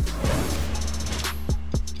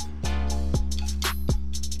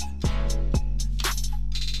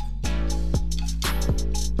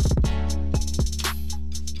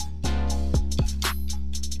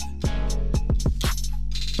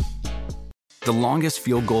 The longest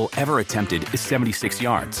field goal ever attempted is 76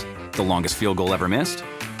 yards. The longest field goal ever missed?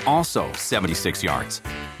 Also 76 yards.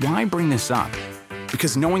 Why bring this up?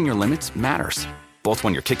 Because knowing your limits matters, both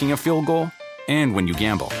when you're kicking a field goal and when you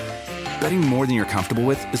gamble. Betting more than you're comfortable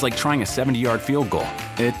with is like trying a 70-yard field goal.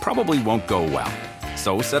 It probably won't go well.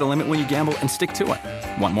 So set a limit when you gamble and stick to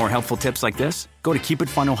it. Want more helpful tips like this? Go to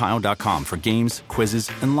keepitfunohio.com for games, quizzes,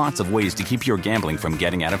 and lots of ways to keep your gambling from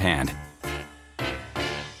getting out of hand.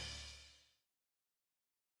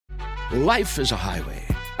 Life is a highway,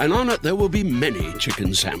 and on it there will be many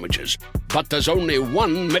chicken sandwiches. But there's only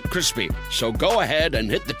one McCrispy. So go ahead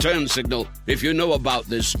and hit the turn signal if you know about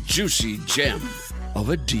this juicy gem of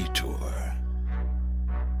a detour.